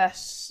 that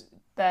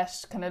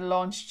kind of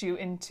launched you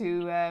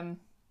into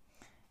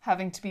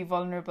having to be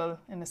vulnerable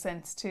in a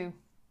sense too.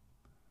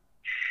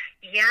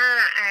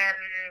 Yeah,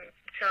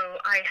 so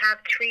I have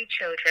 3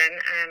 children.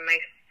 My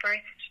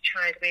first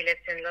child, we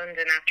lived in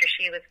London after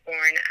she was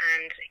born,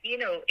 and it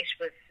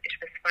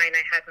was fine.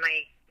 I had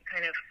my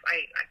I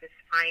was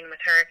fine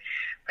with her,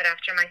 but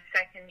after my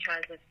second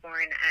child was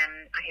born,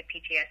 I had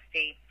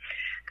PTSD,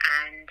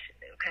 and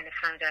kind of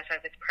found out I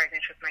was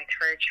pregnant with my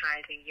third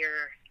child a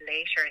year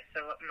later.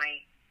 So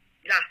my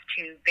last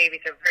 2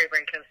 babies are very,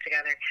 very close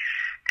together.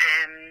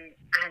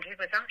 And it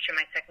was after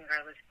my second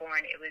girl was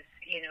born, it was,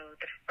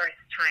 the first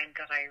time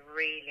that I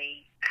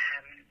really,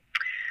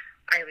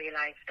 I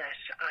realised that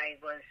I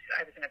was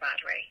in a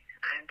bad way,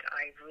 and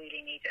I really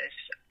needed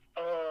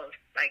all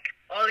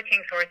the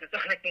king's horses,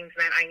 all the king's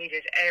men. I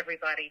needed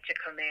everybody to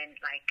come in,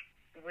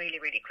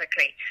 really, really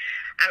quickly.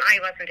 And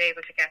I wasn't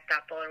able to get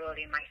that ball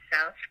rolling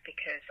myself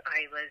because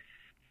I was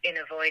in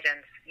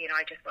avoidance.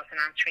 I just wasn't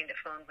answering the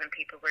phone when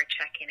people were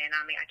checking in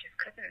on me. I just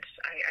couldn't.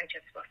 I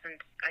just wasn't.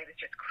 I was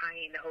just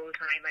crying the whole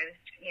time. I was,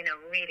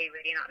 really,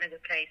 really not in a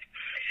good place.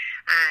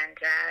 And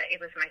it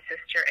was my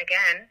sister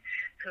again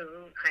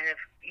who kind of,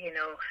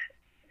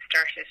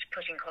 started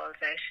putting calls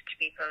out to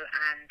people,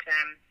 and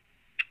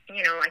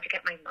I had to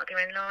get my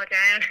mother-in-law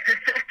down.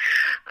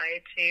 I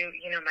had to,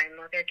 my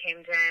mother came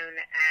down.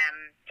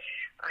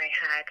 I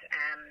had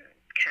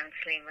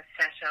counselling was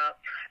set up.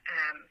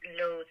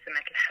 Loads of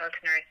mental health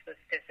nurse was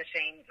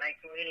visiting,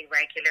 really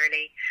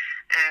regularly.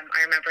 I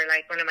remember,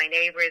 one of my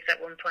neighbours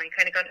at one point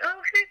kind of going,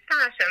 "Oh, who's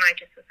that?" And I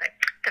just was like,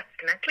 "That's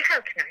the mental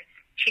health nurse.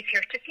 She's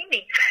here to see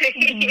me."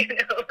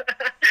 Mm-hmm.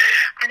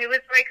 And it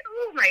was like,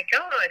 oh my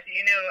God,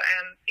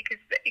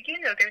 because,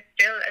 there's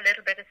still a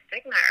little bit of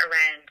stigma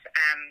around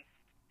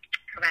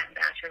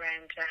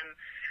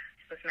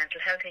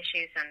mental health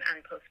issues and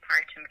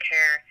postpartum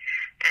care.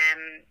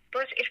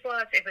 But it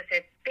was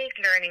a big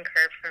learning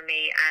curve for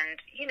me, and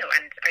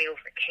I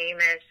overcame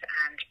it.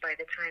 And by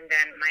the time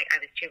then I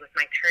was due with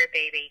my third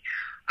baby,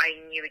 I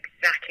knew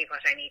exactly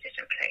what I needed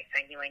in place.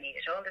 I knew I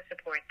needed all the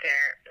support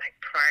there,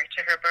 prior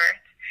to her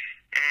birth.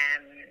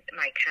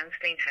 My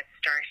counselling had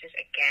started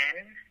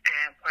again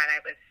while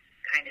I was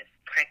kind of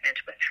pregnant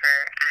with her.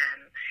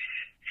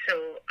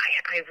 So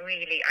I'd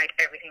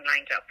everything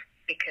lined up,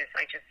 because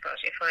I just thought,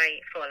 if I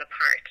fall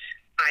apart,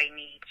 I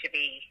need to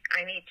be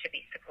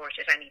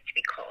supported. I need to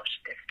be caught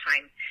this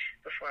time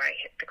before I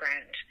hit the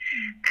ground.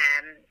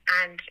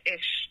 And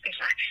it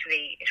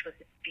was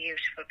a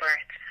beautiful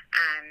birth,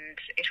 and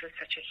it was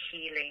such a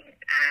healing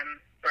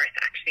birth.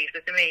 Actually, it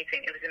was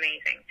amazing.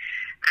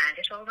 And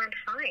it all went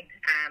fine.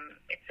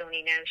 It's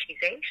only now she's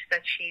 8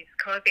 that she's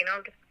causing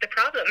all the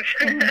problems,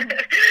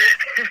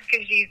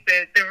 because she's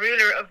the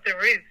ruler of the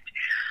roost.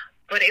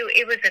 But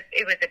it was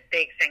a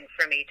big thing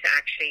for me to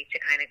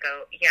kind of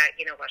go, yeah,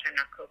 you know what, I'm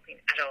not coping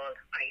at all.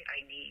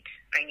 I need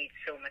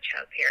so much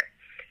help here.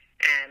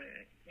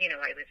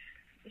 I was,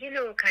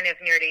 kind of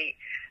nearly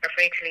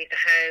afraid to leave the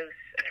house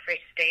and afraid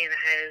to stay in the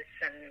house,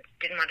 and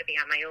didn't want to be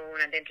on my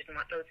own, and then didn't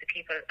want loads of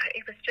people.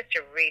 It was just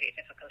a really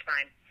difficult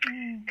time.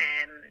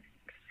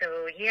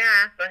 So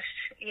yeah, but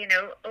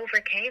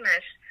overcame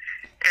it.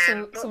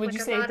 So would you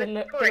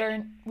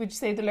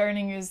say the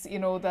learning is,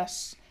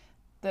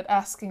 that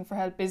asking for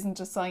help isn't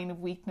a sign of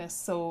weakness?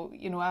 So,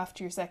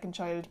 after your second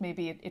child,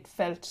 maybe it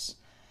felt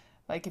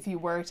like if you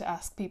were to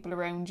ask people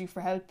around you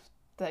for help,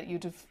 that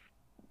you'd have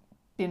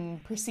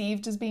been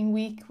perceived as being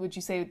weak. Would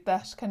you say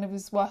that kind of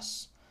is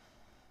what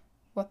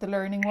the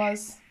learning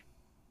was?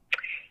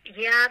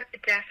 Yeah,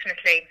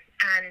 definitely.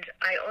 And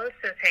I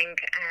also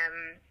think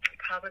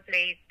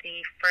probably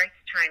the first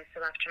time,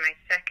 so after my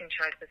second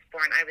child was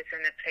born, I was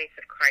in a place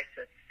of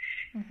crisis.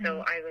 Mm-hmm.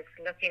 So I was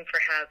looking for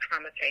help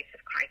from a place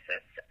of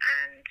crisis.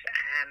 And,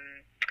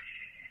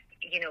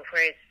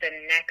 whereas the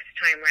next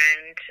time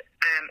round,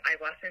 I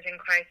wasn't in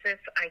crisis.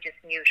 I just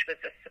knew it was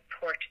a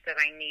support that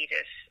I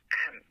needed.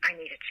 I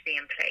needed to be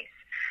in place.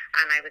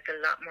 And I was a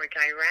lot more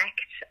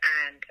direct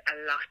and a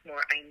lot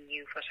more, I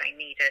knew what I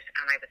needed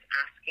and I was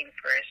asking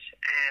for it,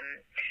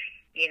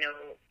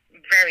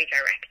 very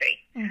directly,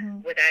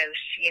 mm-hmm. without,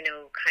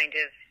 kind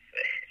of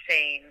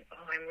saying,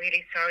 oh, I'm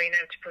really sorry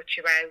now to put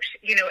you out.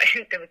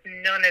 There was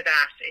none of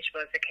that. It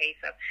was a case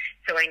of,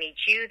 so I need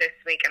you this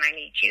week and I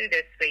need you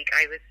this week.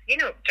 I was,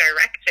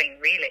 directing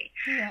really.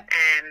 Yeah.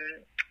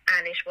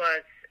 And it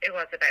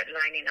was about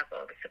lining up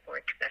all the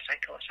support that I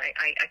thought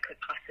I could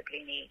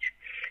possibly need.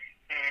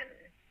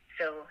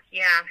 So,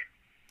 yeah.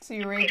 So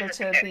you were able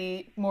to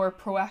be more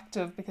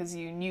proactive because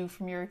you knew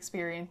from your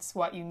experience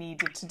what you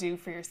needed to do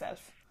for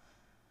yourself.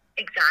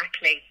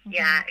 Exactly. Mm-hmm.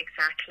 Yeah,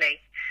 exactly.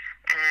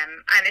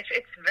 And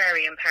it's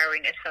very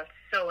empowering. It felt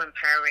so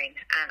empowering,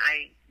 and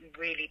I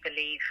really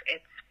believe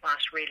it's what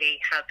really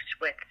helped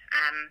with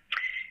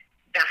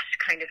that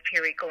kind of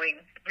period going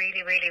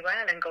really, really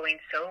well and going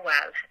so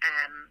well,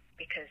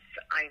 because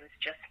I was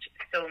just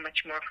so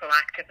much more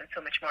proactive and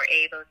so much more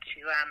able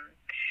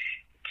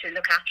to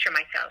look after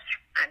myself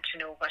and to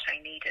know what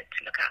I needed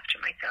to look after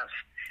myself.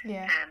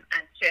 Yeah.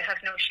 And to have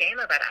no shame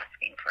about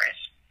asking for it.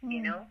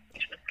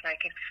 It was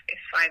like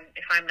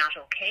if I'm not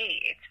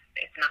okay,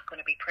 it's not going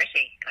to be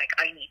pretty. Like,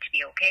 I need to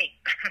be okay.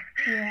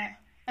 Yeah.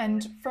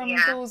 And from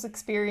those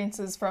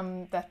experiences,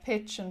 from that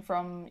pitch and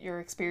from your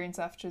experience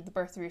after the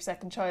birth of your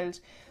second child,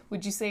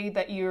 would you say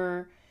that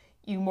you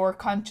more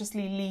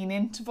consciously lean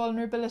into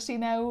vulnerability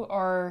now,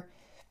 or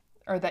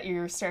that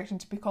you're starting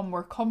to become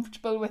more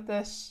comfortable with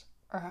it,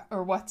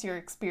 or what's your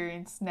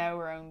experience now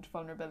around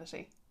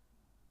vulnerability?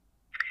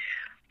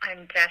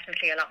 I'm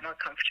definitely a lot more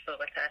comfortable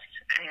with it.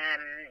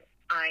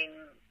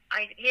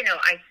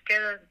 I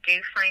still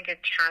do find it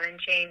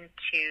challenging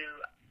to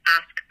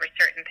ask for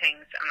certain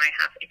things, and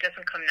it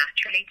doesn't come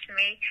naturally to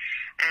me.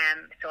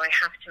 So I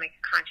have to make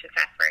a conscious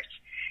effort.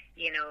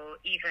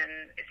 Even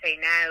say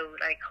now,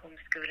 like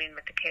homeschooling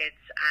with the kids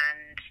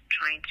and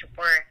trying to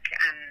work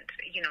and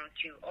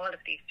do all of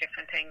these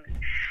different things.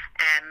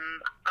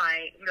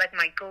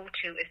 My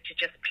go-to is to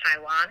just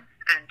plow on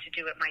and to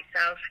do it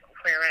myself.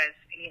 Whereas,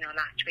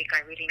 last week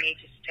I really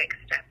needed to take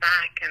a step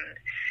back and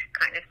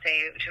kind of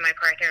say to my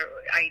partner,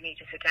 I need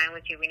to sit down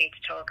with you. We need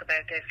to talk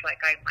about this.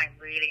 Like, I'm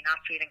really not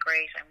feeling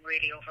great. I'm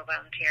really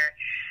overwhelmed here.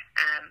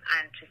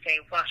 And to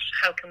say,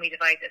 how can we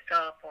divide this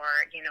up? Or,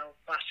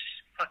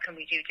 what can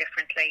we do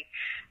differently?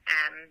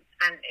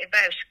 And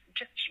about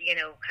just,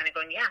 kind of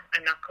going,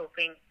 I'm not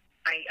coping.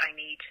 I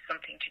need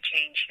something to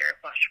change here.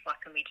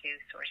 What can we do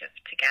sort of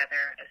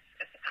together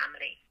as a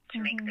family to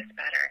mm-hmm. make this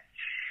better?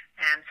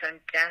 So I'm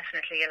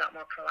definitely a lot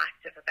more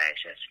proactive about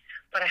it,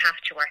 but I have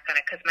to work on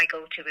it because my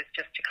go-to is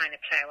just to kind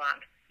of plow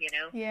on,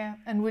 Yeah,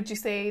 and would you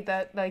say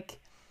that, like,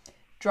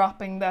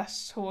 dropping that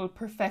whole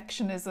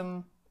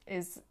perfectionism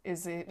is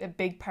a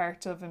big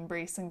part of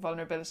embracing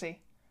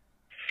vulnerability?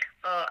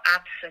 Oh,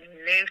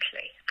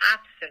 absolutely.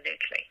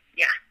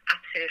 Yeah,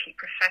 absolutely.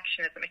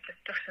 Perfectionism, it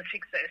just doesn't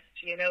exist,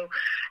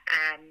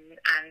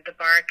 and the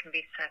bar can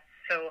be set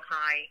so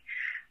high.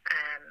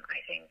 I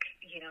think,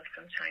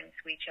 sometimes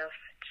we just,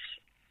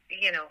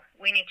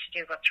 we need to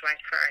do what's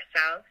right for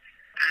ourselves.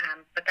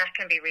 But that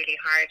can be really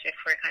hard if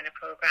we're kind of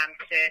programmed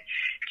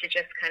to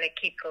just kind of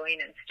keep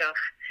going and stuff.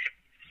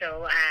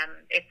 So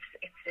it's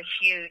a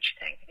huge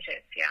thing. It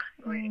is,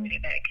 really, really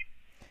big.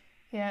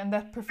 Yeah, and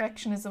that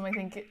perfectionism, I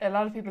think a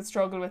lot of people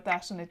struggle with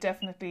that, and it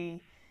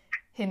definitely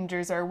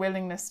hinders our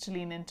willingness to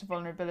lean into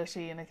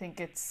vulnerability. And I think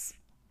it's,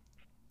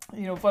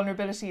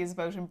 vulnerability is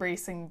about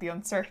embracing the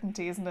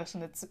uncertainty, isn't it?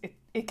 And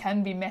it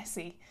can be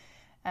messy.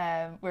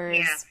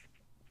 Whereas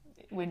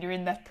when you're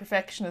in that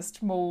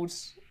perfectionist mode,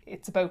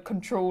 it's about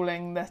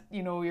controlling that,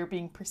 you're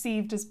being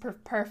perceived as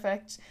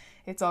perfect.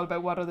 It's all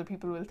about what other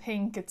people will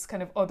think. It's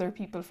kind of other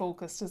people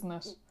focused, isn't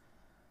it?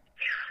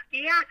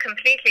 Yeah,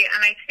 completely.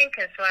 And I think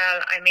as well,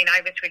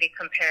 I was really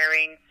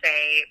comparing,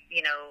 say,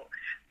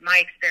 my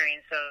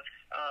experience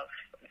of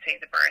say,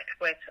 the birth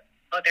with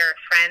other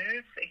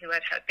friends who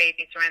had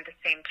babies around the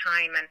same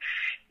time, and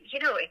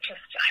I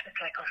was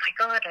like, oh my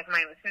God, like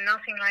mine was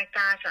nothing like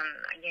that. And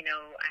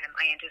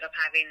I ended up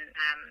having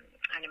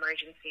an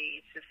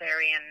emergency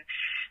cesarean,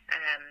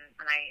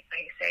 and I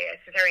say a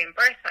cesarean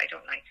birth. I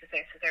don't like to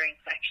say cesarean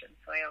section,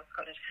 so I always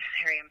call it a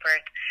cesarean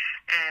birth.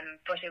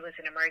 But it was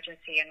an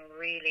emergency, and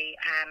really,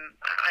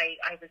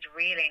 I was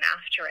reeling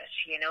after it,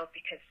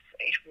 because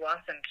it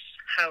wasn't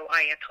how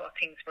I had thought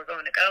things were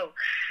going to go.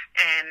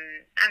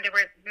 And there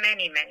were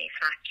many, many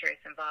factors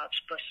involved,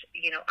 but,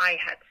 I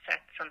had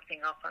set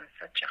something up on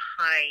such a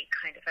high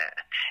kind of a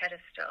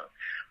pedestal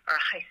or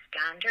a high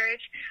standard.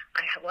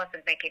 I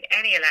wasn't making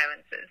any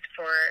allowances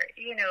for,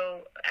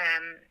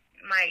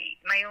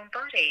 my own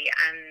body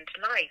and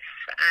life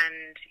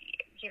and,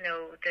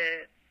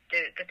 the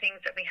the things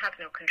that we have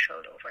no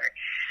control over.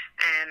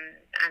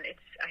 And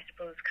it's, I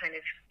suppose, kind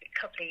of a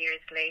couple of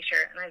years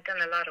later, and I've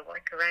done a lot of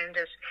work around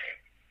it,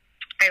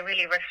 I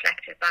really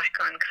reflected back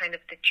on kind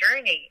of the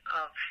journey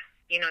of,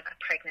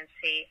 that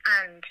pregnancy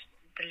and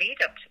the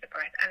lead up to the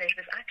birth, and it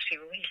was actually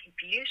really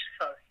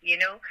beautiful,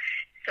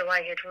 So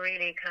I had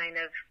really kind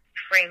of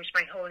framed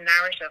my whole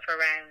narrative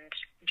around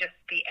just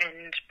the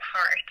end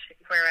part,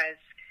 whereas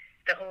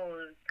the whole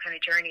kind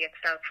of journey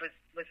itself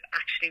was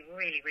actually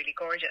really, really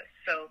gorgeous.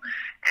 So,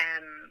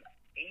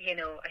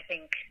 I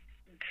think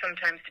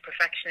sometimes the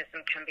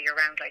perfectionism can be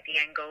around like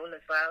the end goal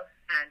as well,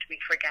 and we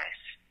forget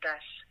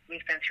that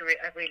we've been through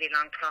a really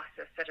long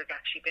process that has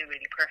actually been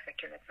really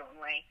perfect in its own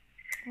way.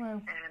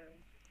 Wow.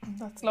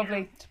 That's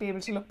lovely to be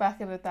able to look back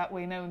at it that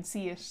way now and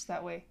see it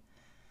that way.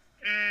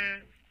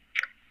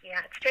 Yeah,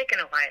 it's taken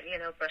a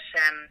while, but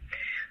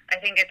I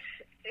think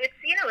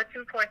it's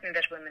important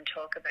that women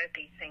talk about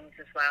these things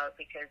as well,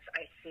 because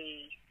I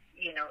see,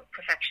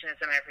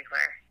 perfectionism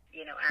everywhere,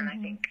 and I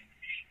think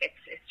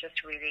it's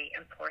just really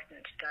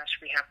important that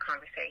we have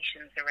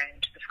conversations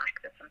around the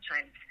fact that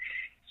sometimes,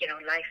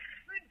 life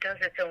does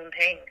its own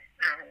thing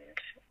and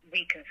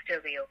we can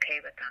still be okay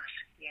with that,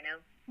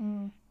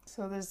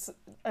 So there's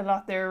a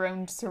lot there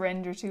around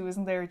surrender too,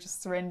 isn't there?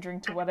 Just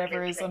surrendering to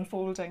whatever is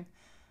unfolding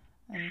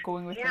and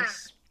going with it.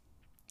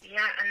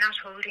 Yeah, and not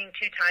holding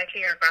too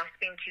tightly or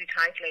grasping too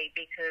tightly,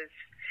 because,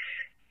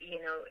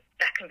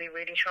 that can be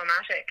really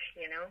traumatic,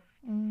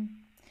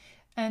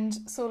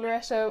 And so,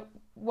 Loretta,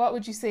 what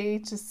would you say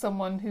to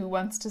someone who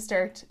wants to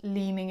start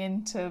leaning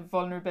into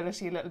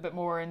vulnerability a little bit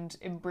more and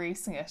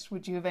embracing it?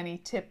 Would you have any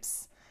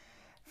tips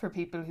for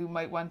people who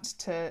might want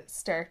to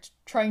start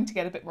trying to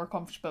get a bit more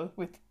comfortable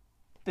with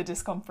the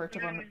discomfort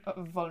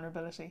of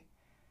vulnerability?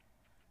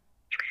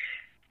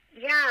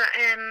 Yeah,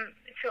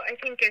 so I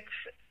think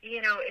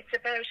it's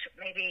about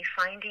maybe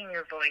finding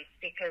your voice,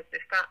 because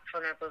if that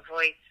vulnerable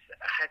voice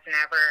has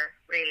never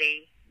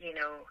really,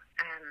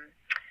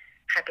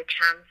 had the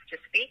chance to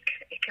speak,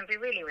 it can be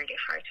really, really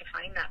hard to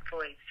find that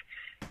voice.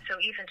 So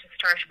even to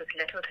start with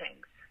little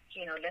things,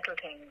 little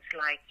things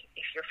like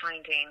if you're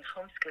finding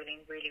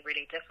homeschooling really,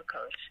 really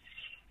difficult,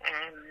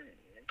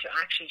 to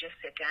actually just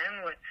sit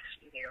down with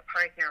your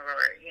partner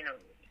or,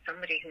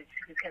 somebody who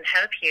can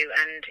help you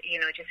and,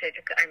 just say,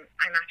 look,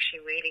 I'm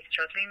actually really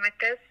struggling with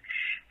this.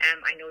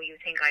 I know you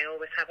think I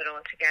always have it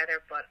all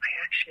together, but I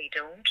actually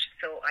don't,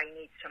 so I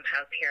need some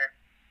help here.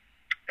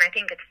 And I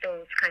think it's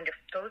those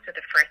are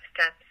the first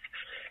steps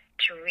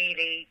to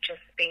really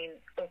just being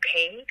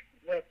okay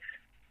with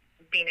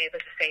being able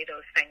to say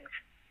those things.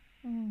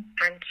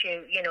 And to,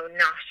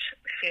 not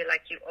feel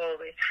like you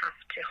always have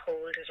to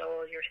hold it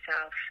all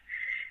yourself,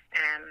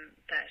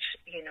 that,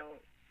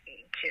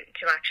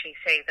 to actually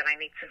say that I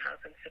need some help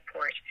and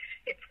support.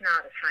 It's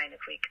not a sign of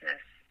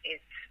weakness.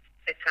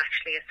 It's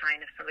actually a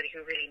sign of somebody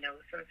who really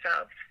knows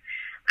themselves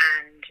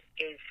and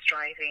is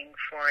striving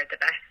for the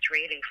best,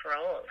 really, for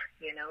all,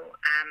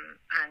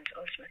 and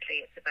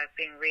ultimately it's about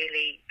being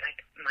really, like,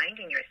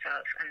 minding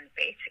yourself and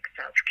basic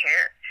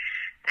self-care,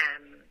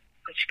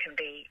 which can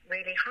be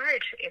really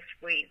hard if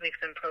we've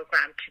been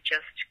programmed to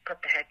just put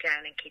the head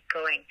down and keep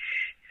going.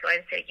 So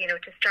I'd say,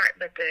 to start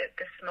with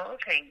the small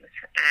things,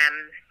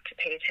 to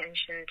pay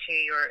attention to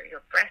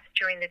your breath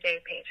during the day,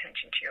 pay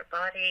attention to your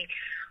body,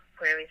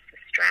 where is the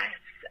stress,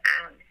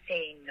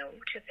 saying no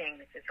to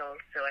things is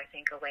also, I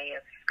think, a way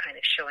of kind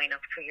of showing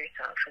up for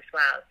yourself as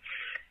well.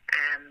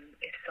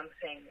 If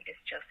something is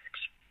just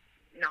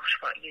not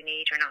what you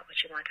need or not what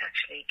you want,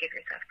 actually give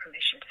yourself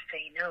permission to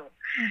say no.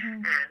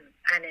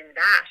 And in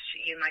that,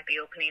 you might be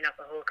opening up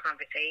a whole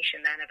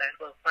conversation then about,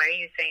 well, why are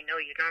you saying no?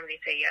 You normally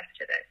say yes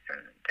to this,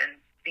 and then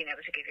being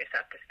able to give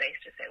yourself the space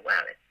to say,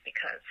 well, it's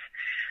because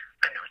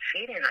I'm not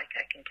feeling like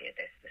I can do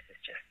this. This is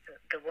just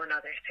the one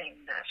other thing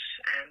that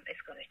is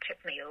going to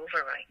tip me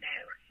over right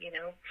now,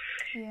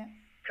 Yeah.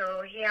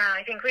 So, yeah,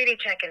 I think really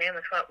checking in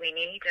with what we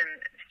need and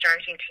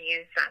starting to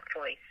use that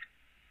voice.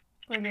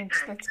 Brilliant.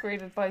 That's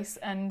great advice.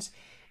 And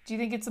do you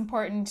think it's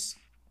important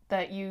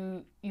that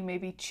you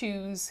maybe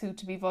choose who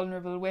to be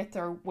vulnerable with,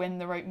 or when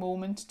the right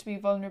moment to be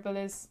vulnerable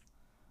is?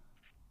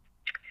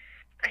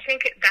 I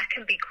think that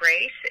can be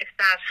great if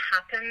that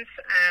happens.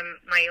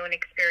 My own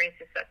experience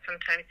is that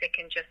sometimes it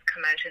can just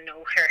come out of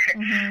nowhere,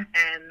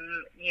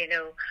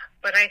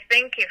 But I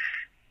think if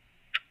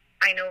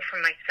I know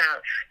from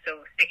myself,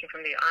 so speaking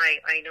from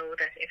I know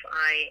that if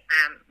I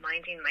am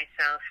minding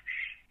myself,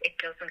 it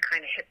doesn't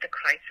kind of hit the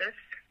crisis.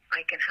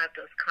 I can have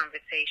those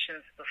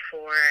conversations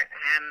before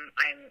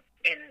I'm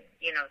in,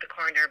 the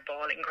corner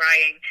bawling,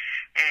 crying.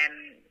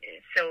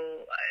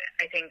 So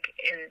I think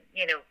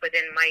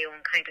within my own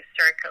kind of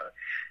circle,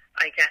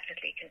 I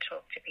definitely can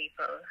talk to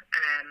people,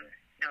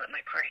 with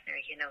my partner,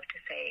 to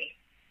say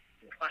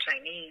what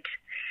I need.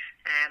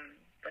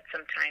 But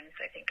sometimes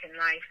I think in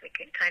life it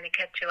can kind of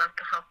catch you off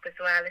the hop as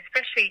well,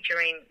 especially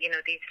during,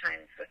 these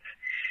times with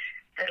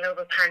a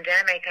global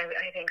pandemic.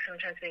 I think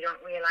sometimes we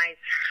don't realise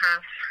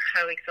half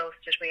how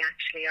exhausted we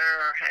actually are,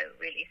 or how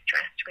really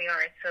stressed we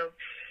are. So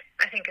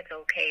I think it's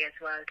okay as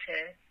well to,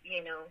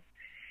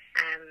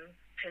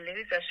 to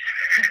lose it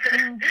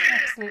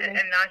Absolutely.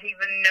 and not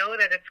even know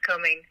that it's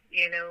coming,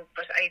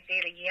 but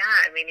ideally,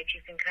 I mean, if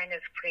you can kind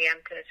of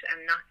preempt it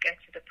and not get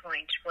to the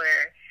point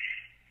where,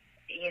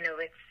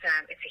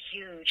 it's a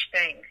huge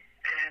thing,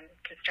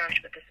 to start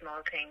with the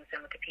small things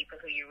and with the people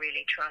who you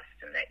really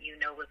trust and that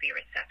will be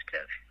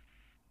receptive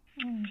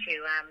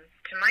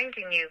to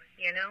minding you,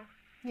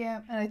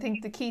 Yeah, and I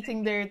think the key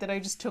thing there that I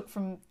just took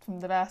from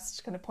the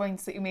last kind of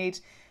points that you made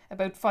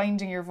about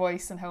finding your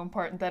voice and how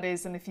important that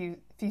is, and if you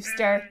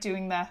start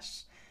doing that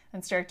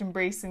and start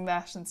embracing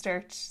that and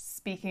start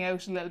speaking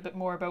out a little bit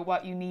more about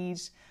what you need,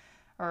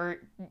 or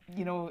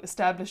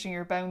establishing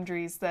your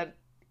boundaries, that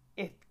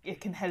it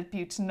can help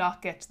you to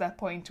not get to that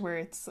point where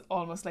it's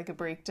almost like a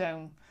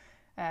breakdown,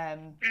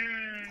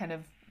 kind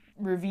of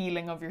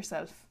revealing of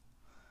yourself.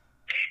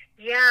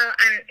 Yeah,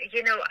 and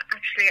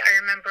actually I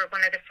remember one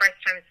of the first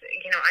times,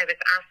 I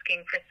was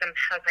asking for some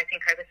help. I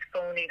think I was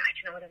phoning, I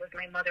don't know whether it was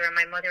my mother or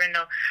my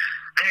mother-in-law.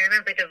 And I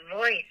remember the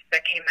voice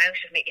that came out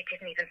of me, it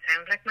didn't even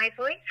sound like my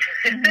voice.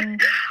 Mm-hmm.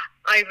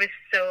 I was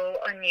so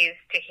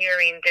unused to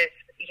hearing this,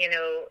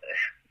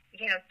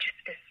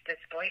 just this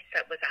voice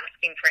that was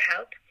asking for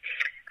help.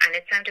 And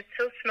it sounded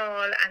so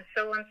small and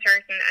so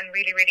uncertain and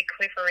really, really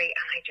quivery.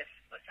 And I just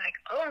was like,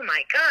 oh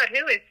my God,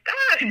 who is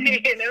that?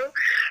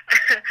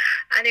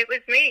 And it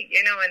was me,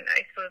 and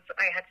I suppose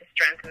I had to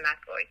strengthen that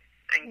voice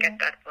and get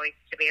that voice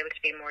to be able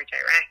to be more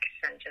direct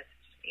and just,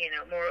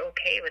 more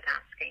okay with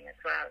asking as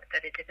well,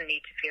 that it didn't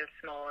need to feel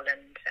small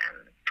and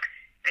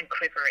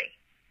quivery.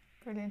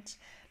 Brilliant.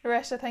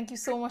 Loretta, thank you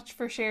so much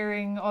for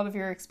sharing all of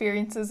your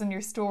experiences and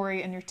your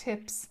story and your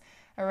tips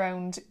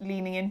around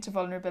leaning into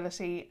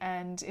vulnerability.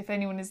 And if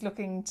anyone is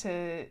looking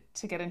to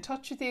get in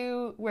touch with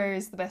you, where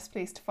is the best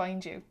place to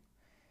find you?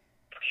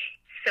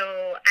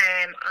 So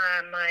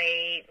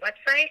my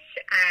website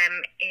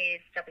is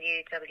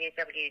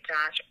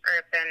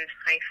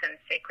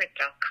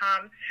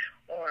www.urban-sacred.com,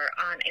 or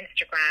on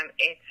Instagram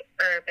it's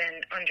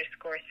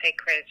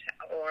urban_sacred,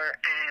 or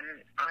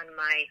on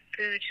my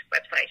food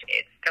website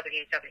it's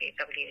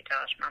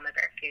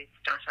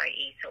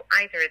www.mamabearfoods.ie. So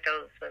either of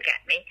those will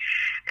get me.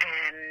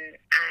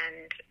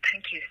 And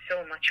thank you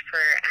so much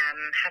for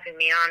having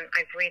me on.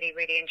 I've really,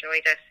 really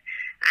enjoyed it.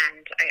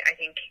 And I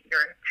think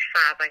you're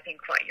fab. I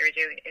think what you're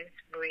doing is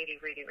really,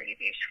 really, really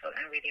beautiful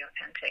and really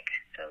authentic.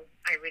 So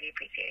I really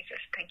appreciate it.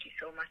 Thank you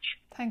so much.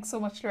 Thanks so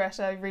much,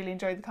 Loretta. I really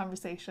enjoyed the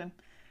conversation.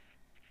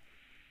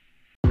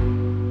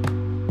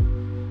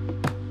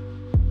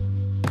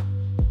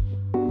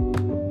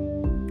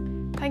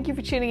 Thank you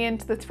for tuning in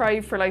to the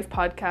Thrive for Life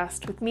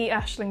podcast with me,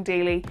 Aisling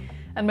Daly,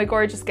 and my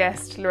gorgeous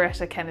guest,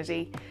 Loretta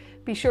Kennedy.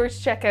 Be sure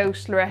to check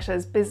out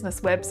Loretta's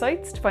business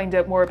websites to find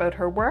out more about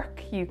her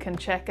work. You can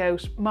check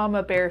out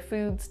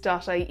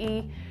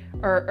mamabearfoods.ie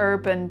or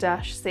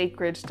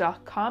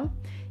urban-sacred.com.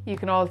 You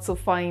can also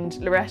find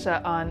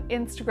Loretta on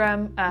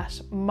Instagram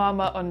at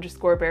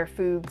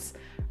mama_bearfoods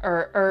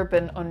or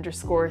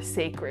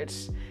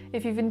urban_sacred.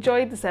 If you've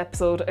enjoyed this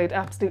episode, I'd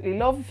absolutely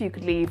love if you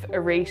could leave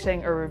a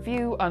rating or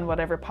review on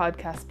whatever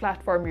podcast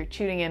platform you're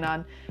tuning in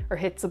on, or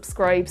hit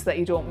subscribe so that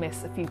you don't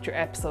miss a future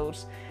episode.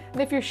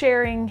 And if you're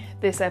sharing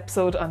this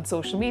episode on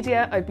social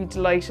media, I'd be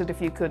delighted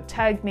if you could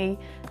tag me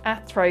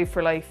at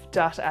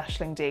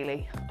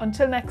thriveforlife.aislingdaly.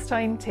 Until next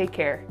time, take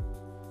care.